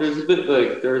 there's a bit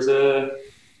like there's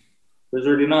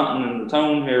really nothing in the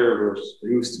town here, but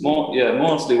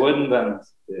mostly wedding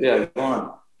bands. Yeah, go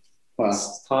on.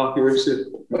 Talk your shit.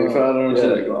 My father and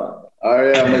shit. Go on.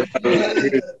 Oh yeah, my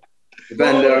father. A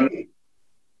band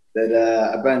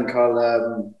there, a band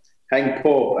called Hank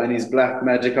Pope and his Black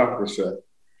Magic Orchestra,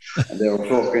 and they were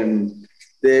fucking.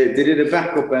 They did a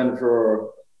backup band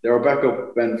for. They were a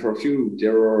backup band for a few. They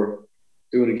were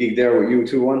doing a gig there with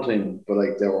U2 one time, but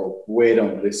like they were way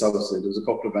down this obviously. There was a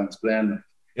couple of bands playing,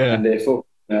 and they fucking.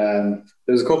 There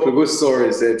was a couple of good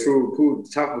stories. They threw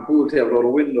top of the pool table out a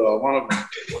window at one of them,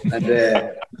 and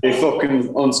they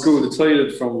fucking unscrewed the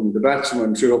toilet from the bathroom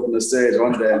and threw it up on the stage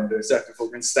one day, and they started to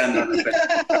fucking stand on the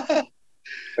bench.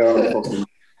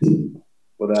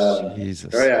 But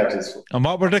Jesus. very artist. And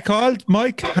what were they called,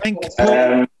 Mike? Hank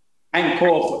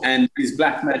Pope and his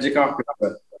Black Magic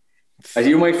Orchestra. As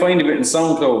you might find a bit in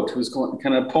SoundCloud, it was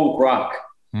kind of punk rock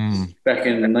back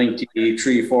in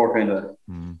 93, 4 kind of.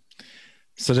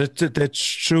 So they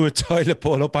threw a toilet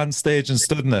bowl up on stage and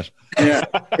stood in it. Yeah.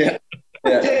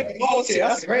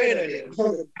 That's a great idea.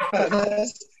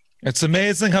 It's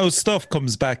amazing how stuff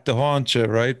comes back to haunt you,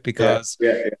 right? Because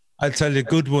I'll tell you a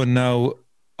good one now.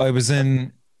 I was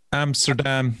in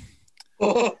Amsterdam.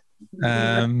 Fuck.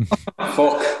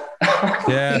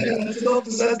 Yeah.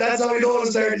 That's how we know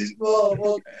it's there.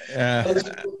 Yeah.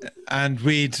 And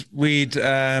we'd weed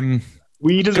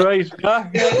is right.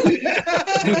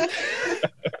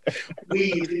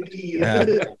 Weed, indeed.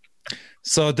 Yeah.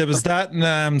 So there was that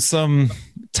and some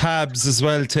tabs as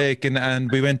well taken,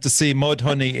 and we went to see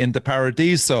Mudhoney in the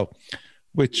Paradiso,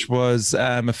 which was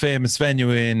a famous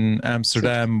venue in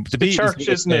Amsterdam. The church,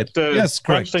 isn't it? Yes,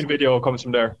 correct. Rammstein video comes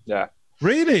from there. Yeah.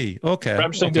 Really? Okay.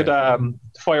 Rammstein did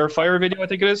Fire video, I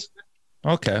think it is.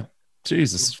 Okay.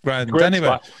 Jesus. Grand. Great Anyway,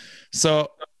 spot.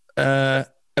 so a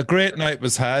great night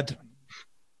was had,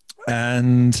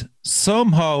 and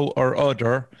somehow or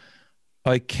other,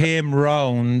 I came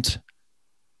round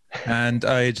and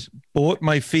I'd both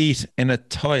my feet in a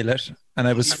toilet and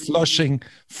I was flushing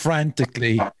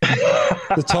frantically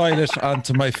the toilet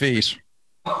onto my feet.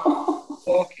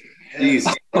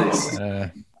 Jesus.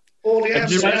 I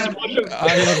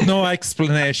have no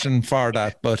explanation for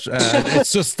that, but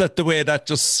it's just that the way that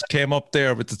just came up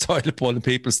there with the toilet bowl and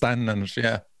people standing on it.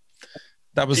 Yeah,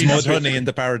 that was Mudhoney in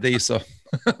the Paradiso.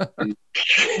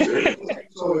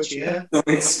 No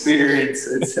experience.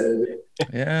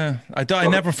 Yeah, I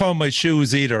never found my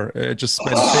shoes either. Just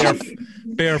went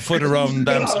barefoot around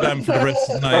Amsterdam for the rest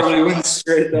of the night. Probably went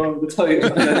straight down the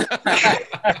toilet.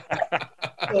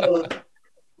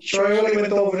 Sure, I only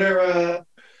went over there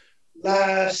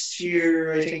last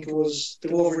year. I think it was to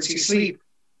go over and see Sleep.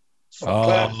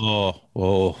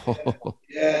 Oh.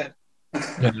 Yeah.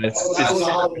 That was a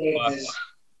holiday.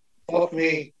 Fuck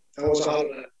me. That was a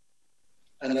holiday.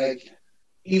 And like,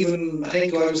 even I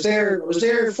think I was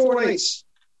there 4 nights,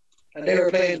 and they were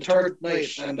playing the third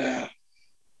night, and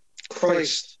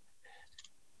Christ.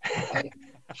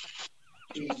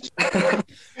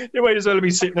 You might as well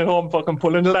be sitting at home fucking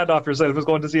pulling the lad off yourself as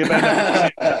going to see a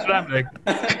band. I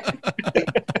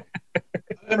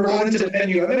remember going into the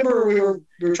venue. I remember we were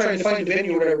trying to find a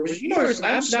venue or whatever. You know,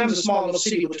 Amsterdam's a small enough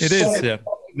city, but It is,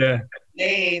 yeah.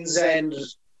 Lanes and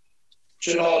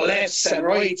lefts and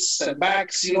rights and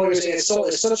backs. You know, it's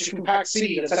such a compact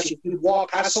city. It's actually you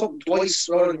walk past something twice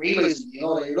rather than realizing that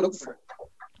you're looking for it.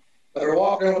 But we're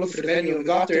walking around looking for the venue. We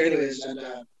got there anyways, and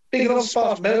big enough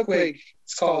spot, Milkweg.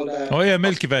 It's called.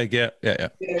 Milky Way. Yeah.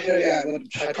 But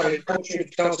I probably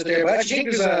pronounced it there. But I think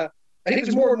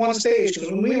there's more than one stage, because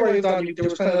when we were on, there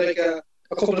was kind of like a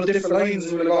couple of different lines,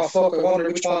 and we were like, oh fuck, I wonder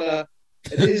which one it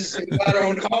is. It got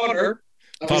around the corner.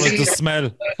 Followed the smell.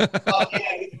 We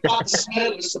got the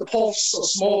smell. It's the puffs of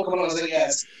smoke. And I was like,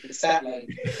 yes, it's that line.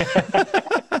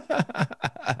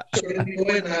 So we go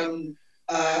in.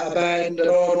 A band, I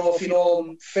don't know if you know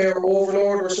them, Fair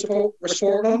Overlord, we're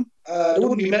supporting them. They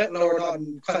wouldn't be metal or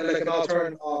nothing, kind of like an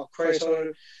alternate,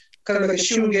 kind of like a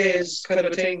shoegaze kind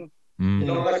of a thing. You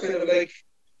know, that kind of like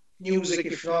music,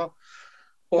 if you know.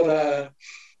 But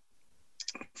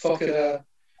I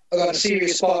got a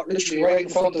serious spot literally right in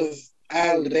front of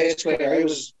Al, the bass player. I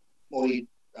was only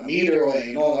a meter away,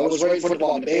 you know. I was right in front of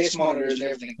all the bass monitors and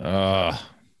everything.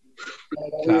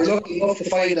 We were lucky enough to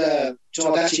find,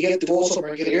 actually get to go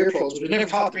somewhere and get earplugs. We never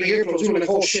thought 3 earplugs. We were like,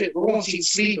 oh shit, we're going to see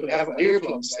sleep and we have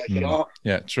earplugs, like, you know.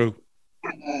 Yeah, true.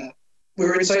 And, we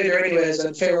were inside there anyways,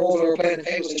 and fair over, we were playing the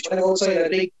famous. Like, trying to go outside a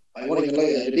big, I won't even lie,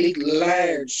 a big,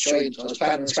 large giant. I was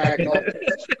planning on sparking up.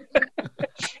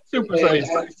 Super size.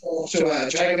 To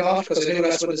drag it off because I knew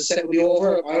that's when the set would be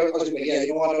over. I was like, yeah,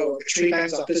 you want to 3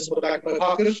 times off this and put it back in my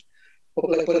pocket. But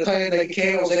like by the time like, it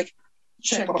came, I was like,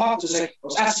 check my pockets. I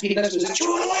was asking next to me, is it you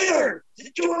a lighter? Is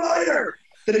it you a lighter?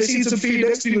 Then I seen some feet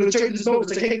next to me with a giant nose.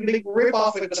 They take a big rip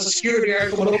off it. There's a security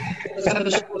guard coming up.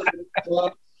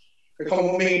 They're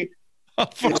coming with me. Oh,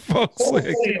 for fuck's sake.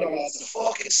 The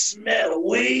fucking smell of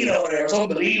weed out there. It was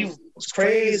unbelievable. It was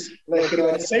crazy. Like, you know,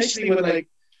 especially when like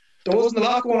there wasn't a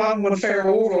lot going on when Fair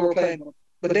Over were playing.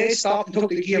 But they stopped and took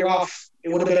the gear off. It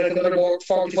would have been like another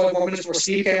 45 more minutes before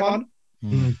Steve came on.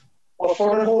 But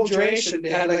for the whole duration, they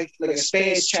had like a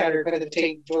space chatter kind of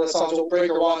thing. You know, the songs like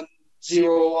Breaker 1,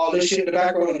 0, all this shit in the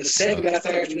background. And the second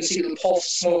after, you can see the puff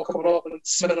smoke coming up and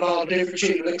smelling all the different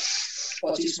shit. You're like,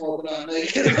 what's he smoking on?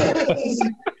 Like,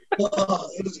 it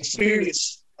was an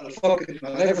experience. I'll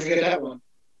never forget that one.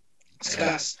 It's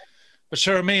class. But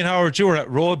sure, I mean, Howard, you were at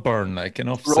Roadburn, like,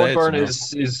 enough Roadburn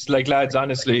said, is like, lads,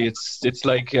 honestly, it's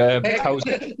like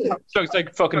it's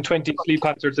like fucking 20 sleep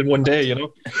concerts in one day, you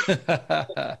know.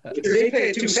 They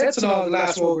played 2 sets and all the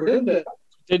last Roadburn,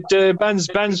 didn't they? Bands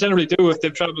generally do if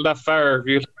they've travelled that far.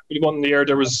 One year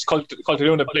there was Cult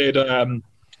Luna played. I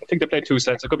think they played 2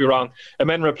 sets. I could be wrong.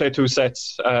 Amenra played 2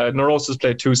 sets. Neurosis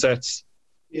played 2 sets.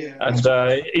 Yeah. And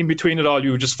in between it all,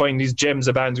 you just find these gems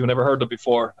of bands you never heard of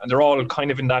before, and they're all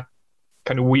kind of in that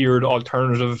kind of weird,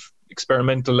 alternative,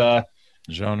 experimental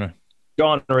genre.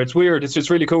 It's weird. It's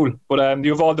really cool. But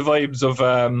you have all the vibes of.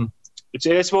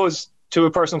 I suppose to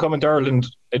a person coming to Ireland,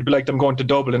 it'd be like them going to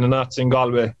Dublin and not seeing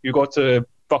Galway. You go to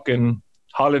fucking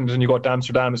Holland and you go to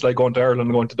Amsterdam. It's like going to Ireland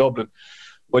and going to Dublin.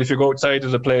 But if you go outside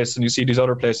of the place and you see these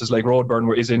other places like Roadburn,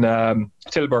 where is in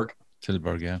Tilburg.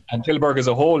 Tilburg, yeah. And Tilburg is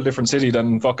a whole different city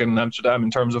than fucking Amsterdam in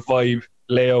terms of vibe,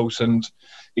 layout, and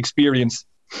experience.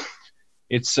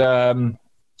 It's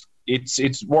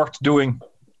worth doing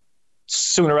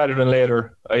sooner rather than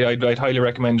later. I'd highly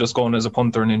recommend just going as a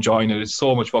punter and enjoying it. It's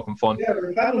so much fucking fun. Yeah,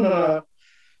 we're planning on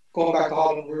going back to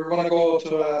Holland. We were going to go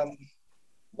to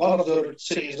one of the other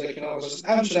cities, like, you know, because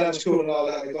Amsterdam's cool and all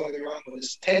that. Like, don't get me wrong, but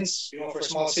it's tense, you know, for a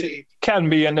small city. Can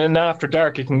be, and then after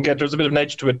dark, there's a bit of an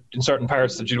edge to it in certain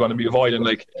parts that you'd want to be avoiding.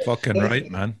 Like, fucking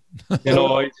right, man. You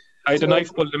know, I had a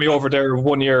knife pulled to me over there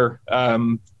one year,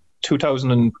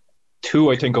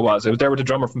 2002, I think it was. I was there with a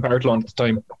drummer from Partholon at the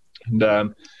time, and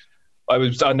I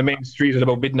was on the main street at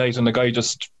about midnight, and the guy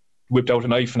just whipped out a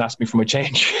knife and asked me for my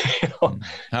change. You know?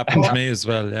 Happened to me as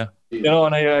well, yeah. You know,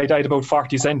 and I died about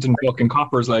 40 cents in fucking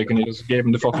coppers, like, and he just gave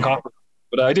him the fucking copper.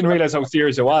 But I didn't realise how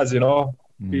serious it was, you know,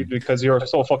 because you're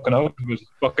so fucking out. It was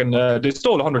fucking, they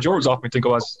stole €100 off me, I think it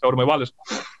was, out of my wallet.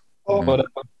 But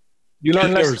you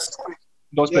learn less in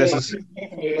those places.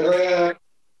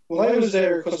 When I was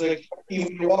there, because like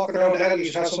even you're walking around the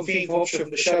alleys, you have some feet come up from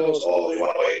the shadows. Oh, you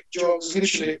want to buy drugs,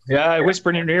 literally. Yeah,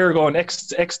 whispering in your ear, going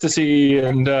ecstasy,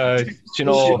 and you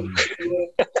know,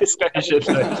 this kind of shit.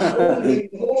 The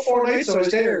whole 4 nights I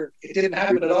was there, it didn't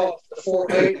happen at all. The 4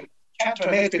 nights,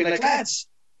 my mate being like, lads,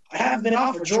 I haven't been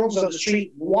offered drugs on the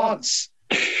street once.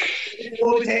 It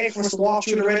only take for us to walk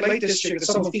through the red light district and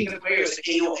someone feet in my ears like,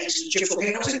 hey, yo, ecstasy, chips, okay.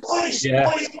 And I was like, boys, and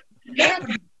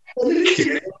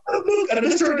I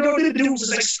just turned around and the dude was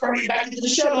just like scurrying back into the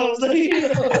shadows.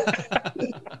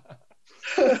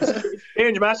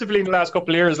 Changed massively in the last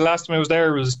couple of years. The last time I was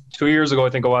there was 2 years ago, I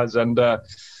think it was, and there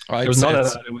was none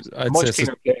of that. It was a much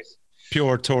cleaner place.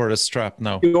 Pure tourist trap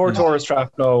now. Tourist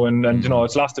trap now, and you know,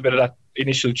 it's lost a bit of that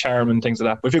initial charm and things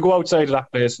like that. But if you go outside of that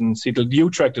place and see, the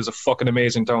Utrecht is a fucking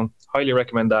amazing town. Highly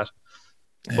recommend that.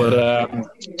 But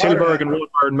Tilburg and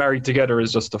Roadburn married together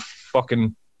is just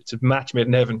it's a match made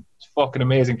in heaven. It's a fucking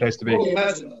amazing place to be.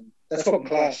 That's fucking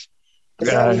class.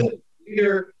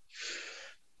 Because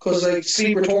like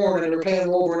Sleeper Torn and they were playing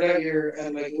over that year,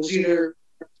 and like it was either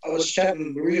I was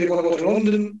chatting, we were either going to go to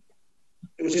London.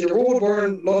 It was either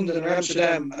Roadburn, London, or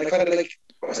Amsterdam. And I kind of like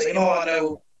I was like, you know what,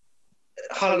 now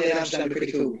holiday in Amsterdam would be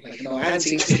pretty cool. Like, you know,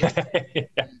 antique.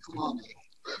 Come on.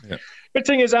 Yeah. The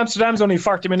thing is, Amsterdam's only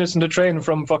 40 minutes in the train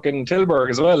from fucking Tilburg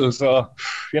as well, so,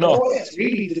 you know. Oh, yes,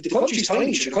 really, the country's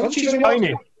tiny. The country's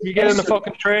tiny. You get in the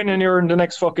fucking train and you're in the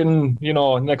next fucking, you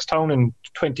know, next town in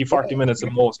 20, 40 minutes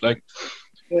at most, like.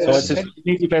 So it's an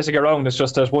easy place to get around. It's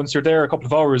just that once you're there a couple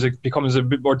of hours, it becomes a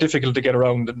bit more difficult to get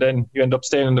around, and then you end up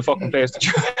staying in the fucking place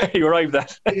that you arrived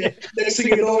at. Next thing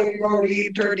you know, you're already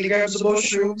eating 30 grams of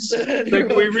mushrooms. Like,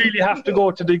 we really have to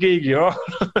go to the gig, you know?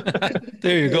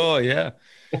 There you go, yeah.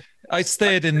 I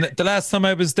stayed in, the last time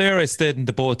I was there, I stayed in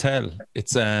the Botel.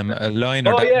 It's a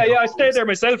liner. Oh, yeah, I stayed there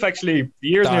myself, actually,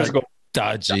 years and years ago.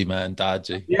 Dodgy, man,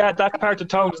 dodgy. Yeah, that part of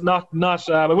town is not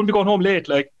I wouldn't be going home late,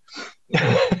 like.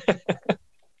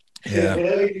 Yeah,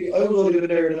 I was only been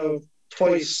there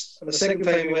twice, and the second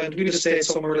time we just stayed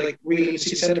somewhere like really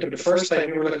city centre. But the first time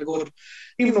we were like a good,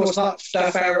 even though it's not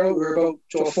that far out, we were about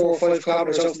 4 or 5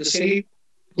 kilometres out of the city,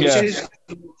 which is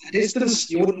a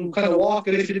distance you wouldn't kind of walk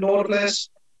it if you didn't know the place.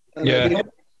 And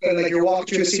like you're walking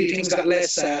through the city, things got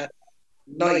less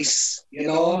nice, you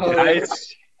know.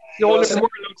 It's the only world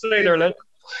outside there, like.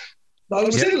 No, it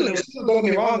was still, don't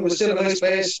get me wrong, it was still a nice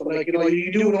place, but like, you know,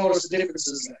 you do notice the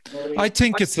differences. Like, you know what I mean? I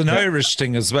think it's an Irish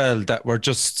thing as well, that we're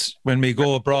just, when we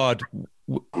go abroad,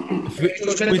 we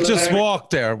just walk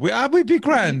there. We'd be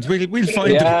grand. We'll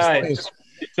find it.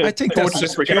 I think that's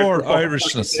just pure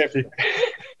Irishness.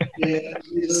 Yeah,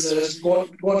 go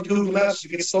on Google Maps, you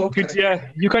get stuck. Yeah,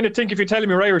 you kind of think if you're telling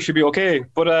me you're Irish, you'll be okay.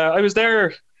 But I was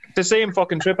there the same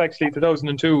fucking trip, actually,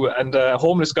 2002, and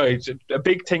homeless guys, a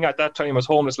big thing at that time was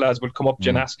homeless lads would come up to you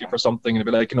and ask you for something, and they'd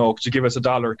be like, you know, could you give us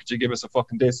 $1? Could you give us a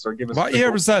fucking this, or give us... What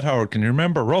year was that, Howard? Can you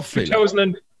remember roughly?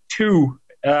 2002.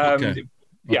 Okay.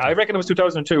 Yeah, I reckon it was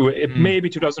 2002. It may be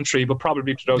 2003, but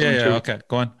probably 2002. Yeah, okay,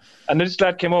 go on. And this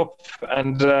lad came up,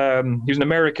 and he was an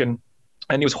American,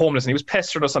 and he was homeless, and he was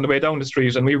pestering us on the way down the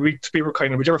street, and we were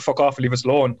kind of, would you ever fuck off and leave us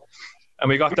alone? And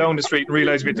we got down the street and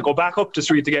realised we had to go back up the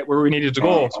street to get where we needed to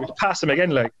go. So we had to pass him again,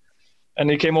 like.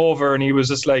 And he came over and he was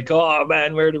just like, oh,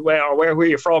 man, where were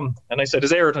you from? And I said,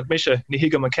 is Éireann Misha? And he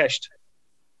higam and kesht.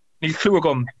 And he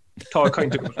cluagum, tá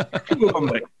kind of cluagum,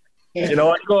 like. You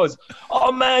know, and he goes,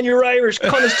 oh, man, you're Irish.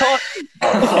 Connors talk.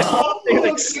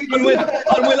 And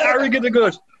will arrogant a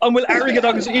good. And will arrogant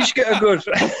agus ishka a good.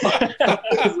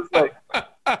 It was like,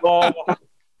 oh,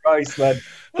 Christ, man.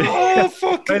 Oh,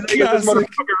 fucking this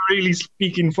motherfucker really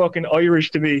speaking fucking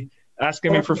Irish to me,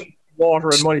 asking me for water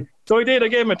and money. So I did. I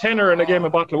gave him a tenner and I gave him a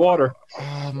bottle of water.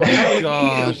 Oh my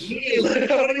God.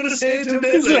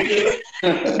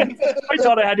 I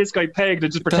thought I had this guy pegged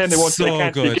and just pretend they wanted to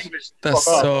can't speak English. That's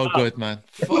so good, man.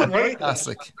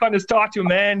 Classic. Kind of talk to a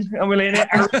man and we'll in it.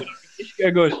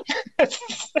 Good.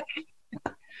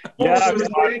 Yeah,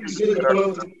 Irish,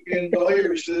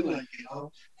 didn't I? You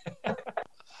know.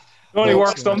 It only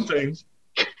works sometimes.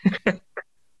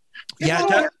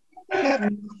 Yeah, I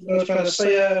was trying to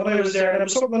say when I was there, there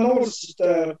was something I noticed.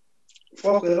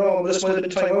 Fuck it all. This might have been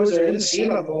the time I was there. I didn't see a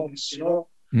lot of homeless, you know.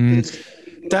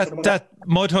 That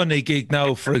Mudhoney gig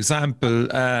now, for example,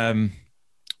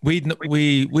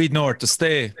 we'd nowhere to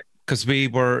stay because we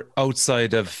were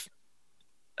outside of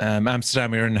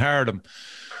Amsterdam. We were in Haarlem.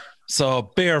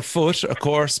 So barefoot, of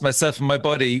course, myself and my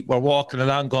buddy were walking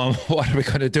along going, what are we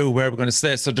going to do? Where are we going to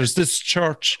stay? So there's this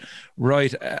church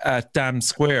right at Dam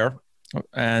Square.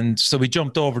 And so we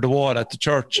jumped over the wall at the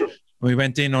church. We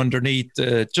went in underneath,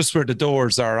 just where the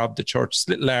doors are of the church,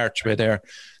 little archway there.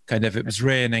 Kind of, it was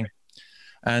raining.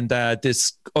 And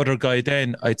this other guy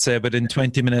then, I'd say within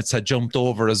 20 minutes, had jumped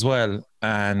over as well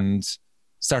and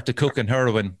started cooking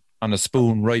heroin on a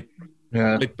spoon right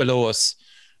below us.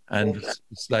 And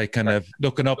it's like kind of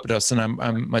looking up at us, and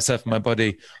I'm myself and my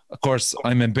buddy. Of course,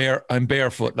 I'm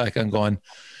barefoot, like I'm going,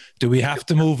 do we have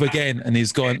to move again? And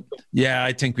he's going, yeah,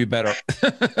 I think we better.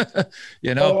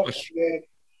 You know.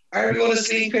 Are we going to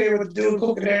sleep here with doing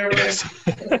cooking there?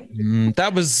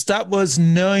 That was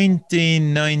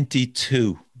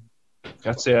 1992.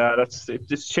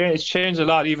 It's changed a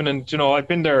lot. Even in, you know, I've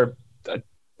been there.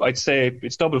 I'd say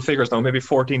it's double figures now, maybe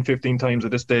 14, 15 times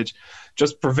at this stage,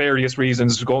 just for various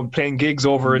reasons, playing gigs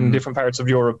over in different parts of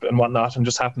Europe and whatnot, and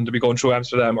just happened to be going through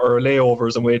Amsterdam or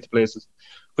layovers and way to places.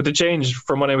 But the change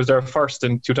from when I was there first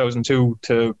in 2002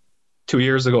 to 2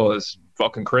 years ago is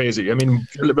fucking crazy. I mean,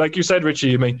 like you said,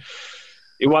 Richie, I mean,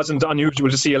 it wasn't unusual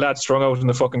to see a lad strung out in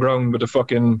the fucking ground with a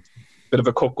fucking bit of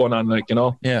a cook going on, like, you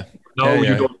know? Yeah.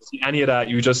 You don't see any of that.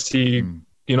 You just see...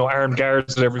 you know, armed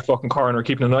guards at every fucking corner,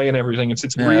 keeping an eye on everything. It's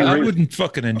really... I wouldn't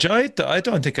fucking enjoy it. I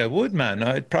don't think I would, man.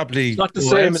 I'd probably... It's not the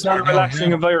same. It's not a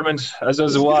relaxing environment as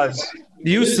it was. It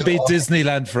used to be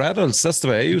Disneyland for adults. That's the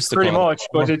way I used to pretty much,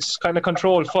 but it's kind of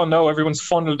controlled fun now. Everyone's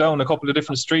funneled down a couple of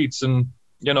different streets, and,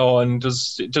 you know, and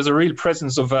there's a real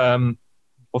presence of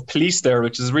police there,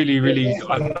 which is really, really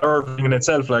unnerving in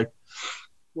itself, like...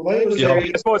 When I was there,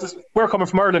 I suppose we're coming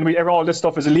from Ireland. All this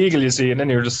stuff is illegal, you see, and then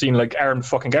you're just seeing like armed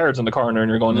fucking guards on the corner, and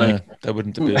you're going like, that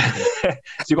wouldn't have been. So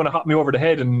you're going to hop me over the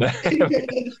head, and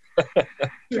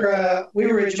we were at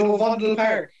Vandal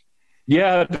Park.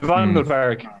 Yeah, the Vandal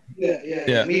Park.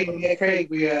 Yeah. Me and Craig,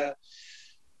 we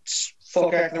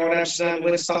fuck acting around Amsterdam,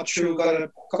 went stopped through,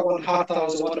 got one hot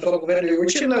dogs and what the fuck we were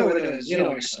chilling out with it, you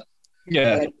know. So.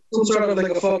 Yeah. Some sort of like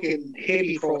a fucking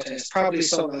hippie protest, probably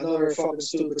another fucking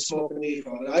stupid smoking weed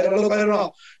protest. I don't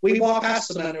know. We walked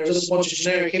past them and there was just a bunch of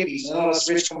generic hippies. I know that's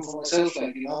rich coming from myself,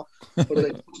 like, you know. But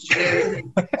like generic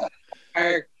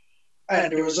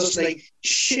and there was just like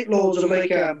shitloads of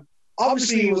like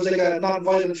obviously it was like a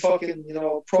non-violent fucking, you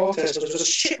know, protest. There was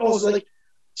just shitloads of like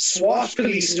SWAT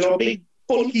police, you know, big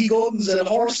bulky guns and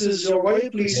horses or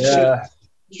riot police and shit.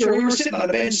 Sure, we were sitting on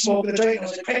a bench smoking a joint, and I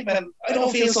was like, "Craig, man, I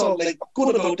don't feel so like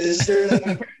good about this."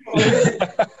 And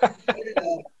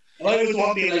I was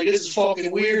one being like, "This is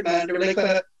fucking weird, man." They were like kind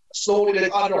of slowly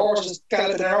like on their horses,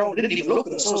 galloping around. They didn't even look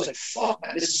at us. So I was like, "Fuck,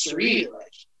 man, this is surreal."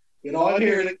 Like, you know, I'm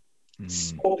here like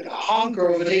smoking a honker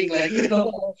of a thing, like, you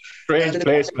know. Strange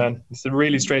place, man. It's a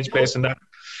really strange place, in that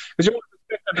because you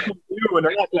expect them to come to you, and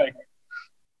they're not like.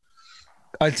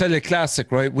 I'll tell you,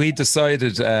 classic, right? We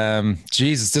decided,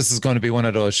 Jesus, this is going to be one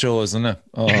of those shows, isn't it?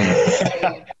 Oh.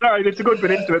 Sorry, it's a good bit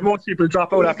into it. Most people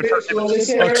drop out after 30 minutes.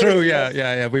 Oh, true,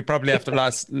 yeah. We probably have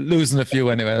to losing a few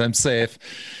anyway. I'm safe.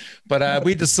 But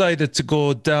we decided to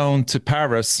go down to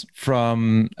Paris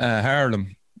from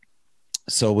Harlem.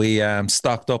 So we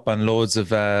stocked up on loads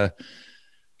of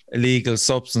illegal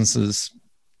substances.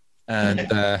 And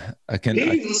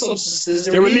illegal substances.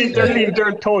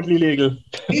 They're totally legal.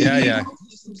 Yeah.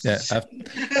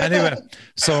 Anyway,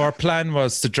 so our plan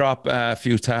was to drop a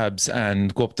few tabs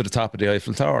and go up to the top of the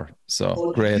Eiffel Tower.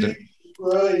 So great.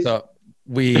 Right. So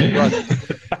we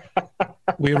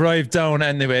arrived down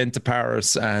anyway into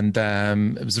Paris, and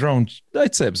it was around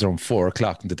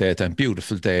 4:00 in the daytime.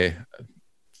 Beautiful day.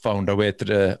 Found our way to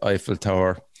the Eiffel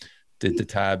Tower, did the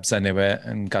tabs anyway,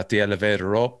 and got the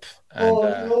elevator up.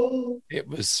 And it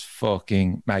was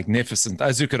fucking magnificent,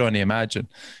 as you could only imagine,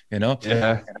 you know?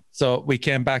 Yeah. So we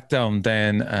came back down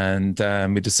then, and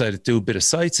we decided to do a bit of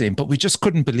sightseeing, but we just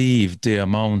couldn't believe the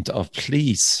amount of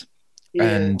police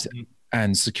and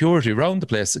security around the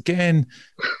place. Again,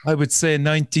 I would say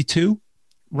around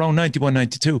 91,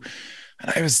 92.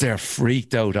 And I was there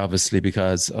freaked out, obviously,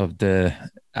 because of the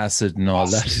acid and all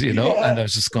that, you know? And I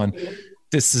was just going...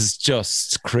 This is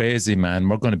just crazy, man.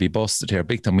 We're going to be busted here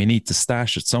big time. We need to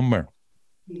stash it somewhere.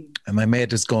 And my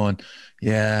mate is going,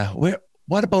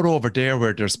 what about over there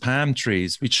where there's palm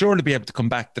trees? We'd surely be able to come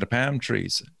back to the palm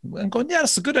trees. I'm going, yeah,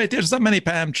 that's a good idea. There's not many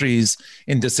palm trees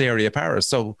in this area of Paris.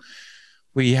 So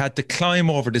we had to climb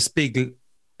over this big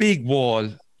wall,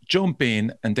 jump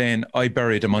in, and then I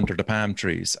buried him under the palm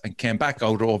trees and came back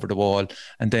out over the wall.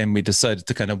 And then we decided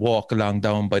to kind of walk along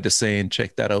down by the Seine,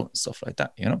 check that out and stuff like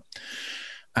that, you know?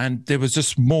 And there was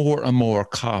just more and more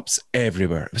cops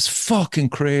everywhere. It was fucking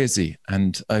crazy.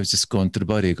 And I was just going to the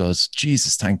buddy, he goes,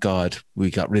 Jesus, thank God we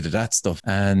got rid of that stuff.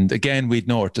 And again, we'd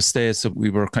nowhere to stay. So we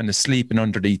were kind of sleeping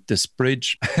underneath this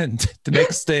bridge. And the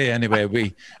next day, anyway,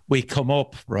 we come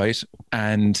up, right?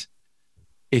 And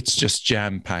it's just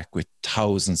jam-packed with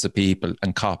thousands of people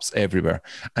and cops everywhere.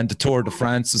 And the Tour de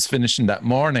France was finishing that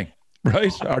morning,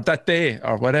 right? Or that day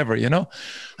or whatever, you know?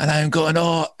 And I'm going,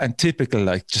 and typical,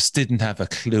 like, just didn't have a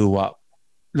clue what.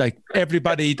 Like,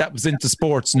 everybody that was into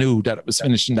sports knew that it was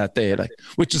finishing that day, like,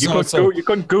 which is you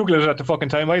couldn't Google it at the fucking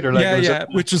time either. Like,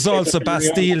 which was also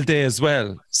Bastille Day as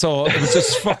well. So it was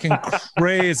just fucking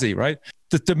crazy, right?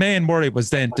 The main worry was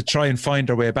then to try and find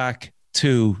our way back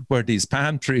to where these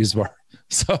palm trees were.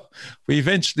 So we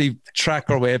eventually track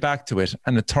our way back to it,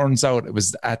 and it turns out it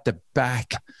was at the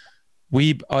back.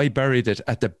 I buried it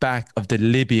at the back of the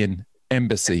Libyan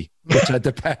embassy, which had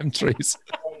the palm trees.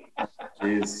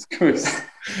 Jesus Christ.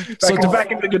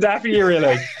 Back in the Gaddafi era,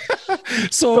 like.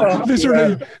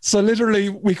 Literally,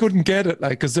 we couldn't get it,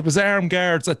 like, because there was armed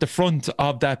guards at the front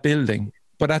of that building,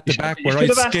 but at the back where I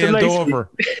scaled over,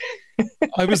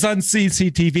 I was on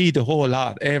CCTV the whole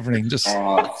lot, everything just.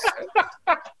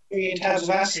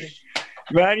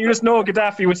 Man, you just know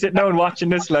Gaddafi was sitting down watching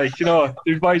this, like, you know,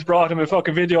 his boys brought him a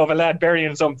fucking video of a lad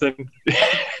burying something.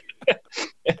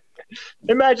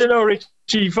 Imagine,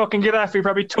 Richie, fucking Gaddafi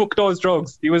probably took those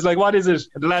drugs. He was like, what is it?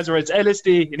 And the lads were, it's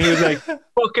LSD. And he was like,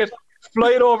 fuck it,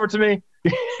 fly it over to me.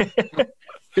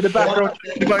 To the background.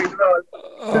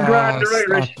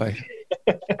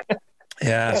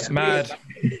 Yeah, mad.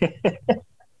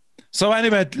 So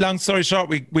anyway, long story short,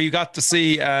 we got to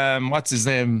see, what's his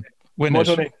name? Win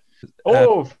it.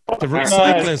 The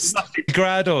cyclist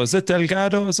Delgado, is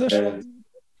it?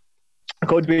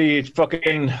 Could be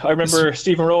fucking. I remember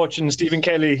Stephen Roach and Stephen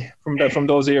Kelly from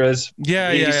those eras.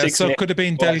 Yeah. So it could have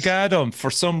been Delgado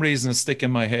for some reason. Stick in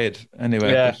my head.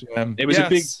 Anyway, yeah, it was a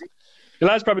big. The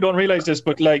lads probably don't realize this,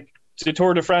 but like the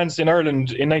Tour de France in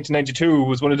Ireland in 1992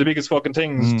 was one of the biggest fucking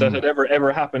things that had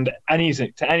ever happened to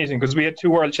anything because we had 2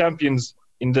 world champions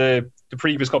in the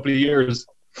previous couple of years,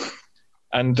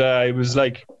 and it was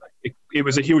like it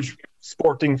was a huge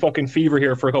sporting fucking fever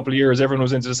here for a couple of years. Everyone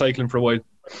was into the cycling for a while.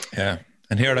 Yeah.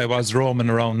 And here I was roaming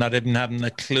around, not even having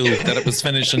a clue that it was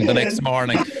finishing the next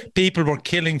morning. People were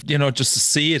killing, just to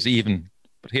see it even.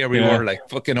 But here we were, like,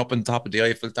 fucking up on top of the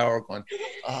Eiffel Tower going,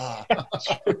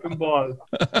 Fucking ball.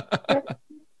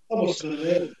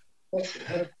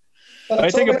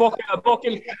 I think a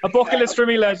bucket list for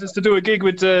me, lads, is to do a gig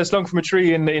with Slung from a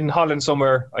Tree in Holland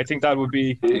somewhere. I think that would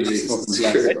be...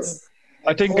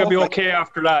 I think I'd be okay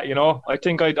after that, I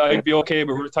think I'd be okay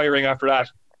with retiring after that.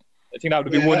 I think that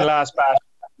would be one last bad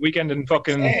weekend in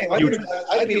fucking...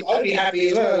 I'd be happy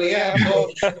as well, yeah.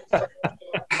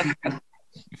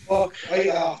 Fuck,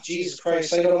 Jesus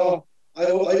Christ, I don't know.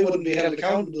 I wouldn't be held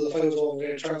accountable if I was over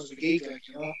there in terms of a gig,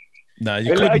 No,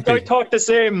 you couldn't I thought the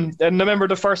same. And I remember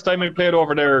the first time I played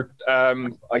over there,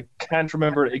 I can't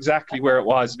remember exactly where it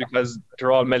was because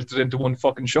they're all melted into one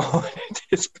fucking show at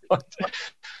this point.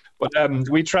 But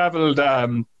we travelled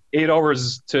 8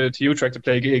 hours to Utrecht to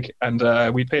play a gig, and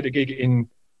we played a gig in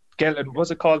what's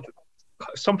it called?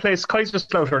 Someplace,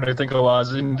 Kaiserslautern, I think it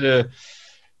was,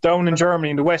 down in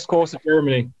Germany, in the west coast of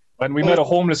Germany. And we met a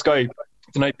homeless guy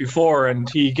the night before, and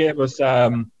he gave us a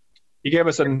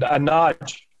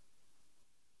nudge.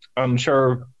 I'm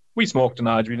sure we smoked a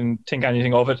nudge. We didn't think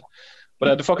anything of it,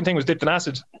 but the fucking thing was dipped in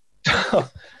acid.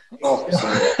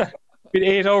 We had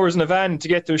 8 hours in a van to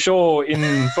get to a show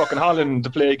in fucking Holland to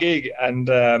play a gig, and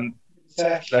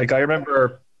like I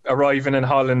remember arriving in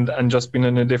Holland and just being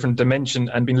in a different dimension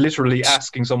and being literally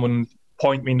asking someone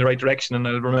point me in the right direction, and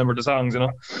I'll remember the songs,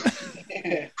 But,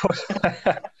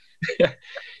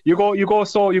 you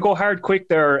go hard quick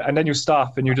there, and then you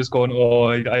stop and you're just going,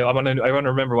 I want to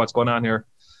remember what's going on here.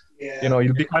 Yeah.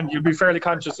 You'll be fairly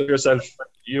conscious of yourself.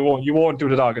 You won't do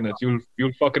the dog in it. You'll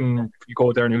fucking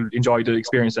go there and you'll enjoy the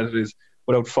experience that it is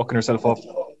without fucking yourself up.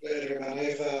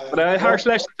 But a harsh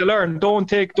lesson to learn: don't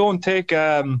take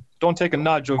a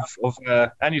nudge of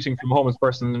anything from a homeless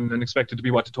person and expect it to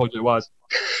be what they told you it was.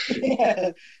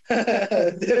 Yeah,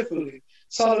 definitely.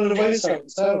 Solid advice,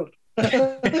 sound.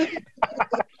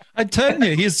 I'm telling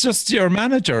you, he's just your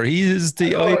manager. He is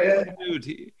the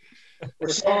dude.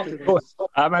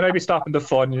 I'd be stopping the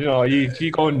fun,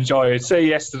 you go enjoy it, say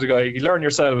yes to the guy, you learn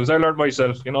yourselves. I learned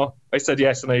myself, I said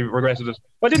yes and I regretted it.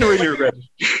 I didn't really regret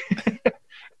it.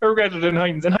 I regretted it in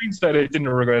hindsight. I didn't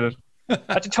regret it.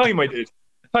 At the time I did.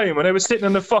 When I was sitting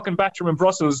in the fucking bathroom in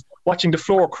Brussels watching the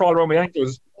floor crawl around my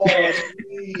ankles. Hey,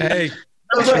 I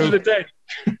regretted it then.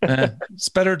 it's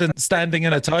better than standing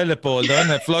in a toilet bowl,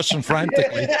 isn't it? Flushing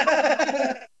frantically.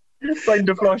 Trying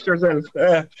to flush yourself.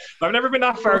 I've never been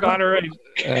that far gone already.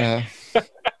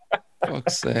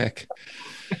 Fuck's sake.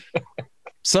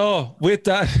 So, with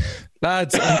that,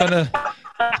 lads, I'm going to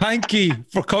thank you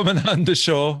for coming on the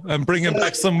show and bringing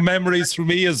back some memories for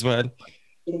me as well.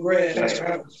 Great. Thanks for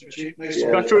having us. You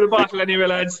got through the bottle anyway,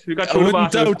 lads. I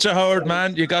wouldn't doubt you, Howard,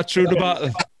 man. You got through the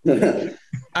bottle.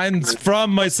 And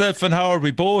from myself and Howard,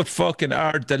 we both fucking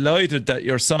are delighted that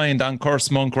you're signed on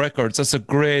Curse Monk Records. That's a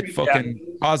great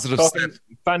fucking positive step.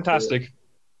 Fantastic.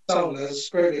 That's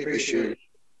greatly appreciated.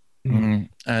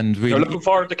 And we're looking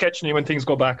forward to catching you when things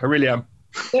go back. I really am.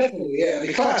 Definitely, yeah. It'll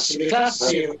be class to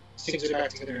see you things are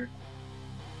back together.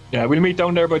 Yeah, we'll meet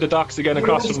down there by the docks again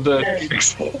across from the...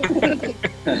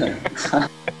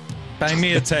 Bang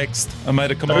me a text. I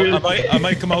might come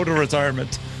out of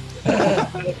retirement.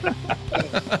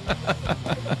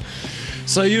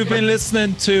 So you've been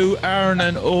listening to Aaron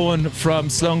and Eoghan from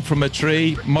Slung from a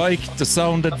Tree, Mike, the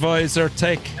sound advisor,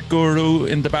 tech guru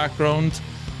in the background,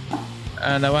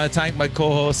 and I want to thank my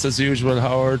co-host as usual,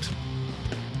 Howard.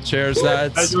 Cheers,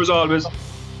 lads. As always.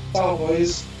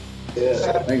 Always.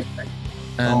 Yeah, thanks.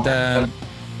 And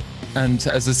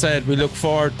as I said, we look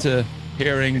forward to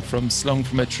hearing from Slung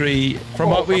from a Tree. From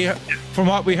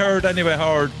what we heard anyway,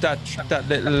 Howard, that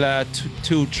little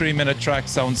 2-3 minute track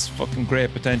sounds fucking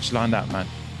great potential on that, man.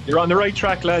 You're on the right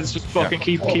track, lads. Just fucking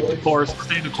keep the course,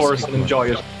 stay the course, and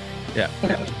enjoy it. Yeah.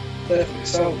 Definitely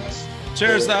so nice.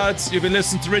 Cheers, lads. You've been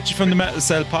listening to Richie from the Metal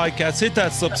Cell podcast. Hit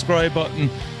that subscribe button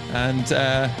and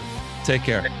take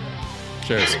care.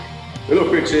 Cheers.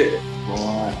 Hello, Richie.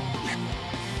 Bye.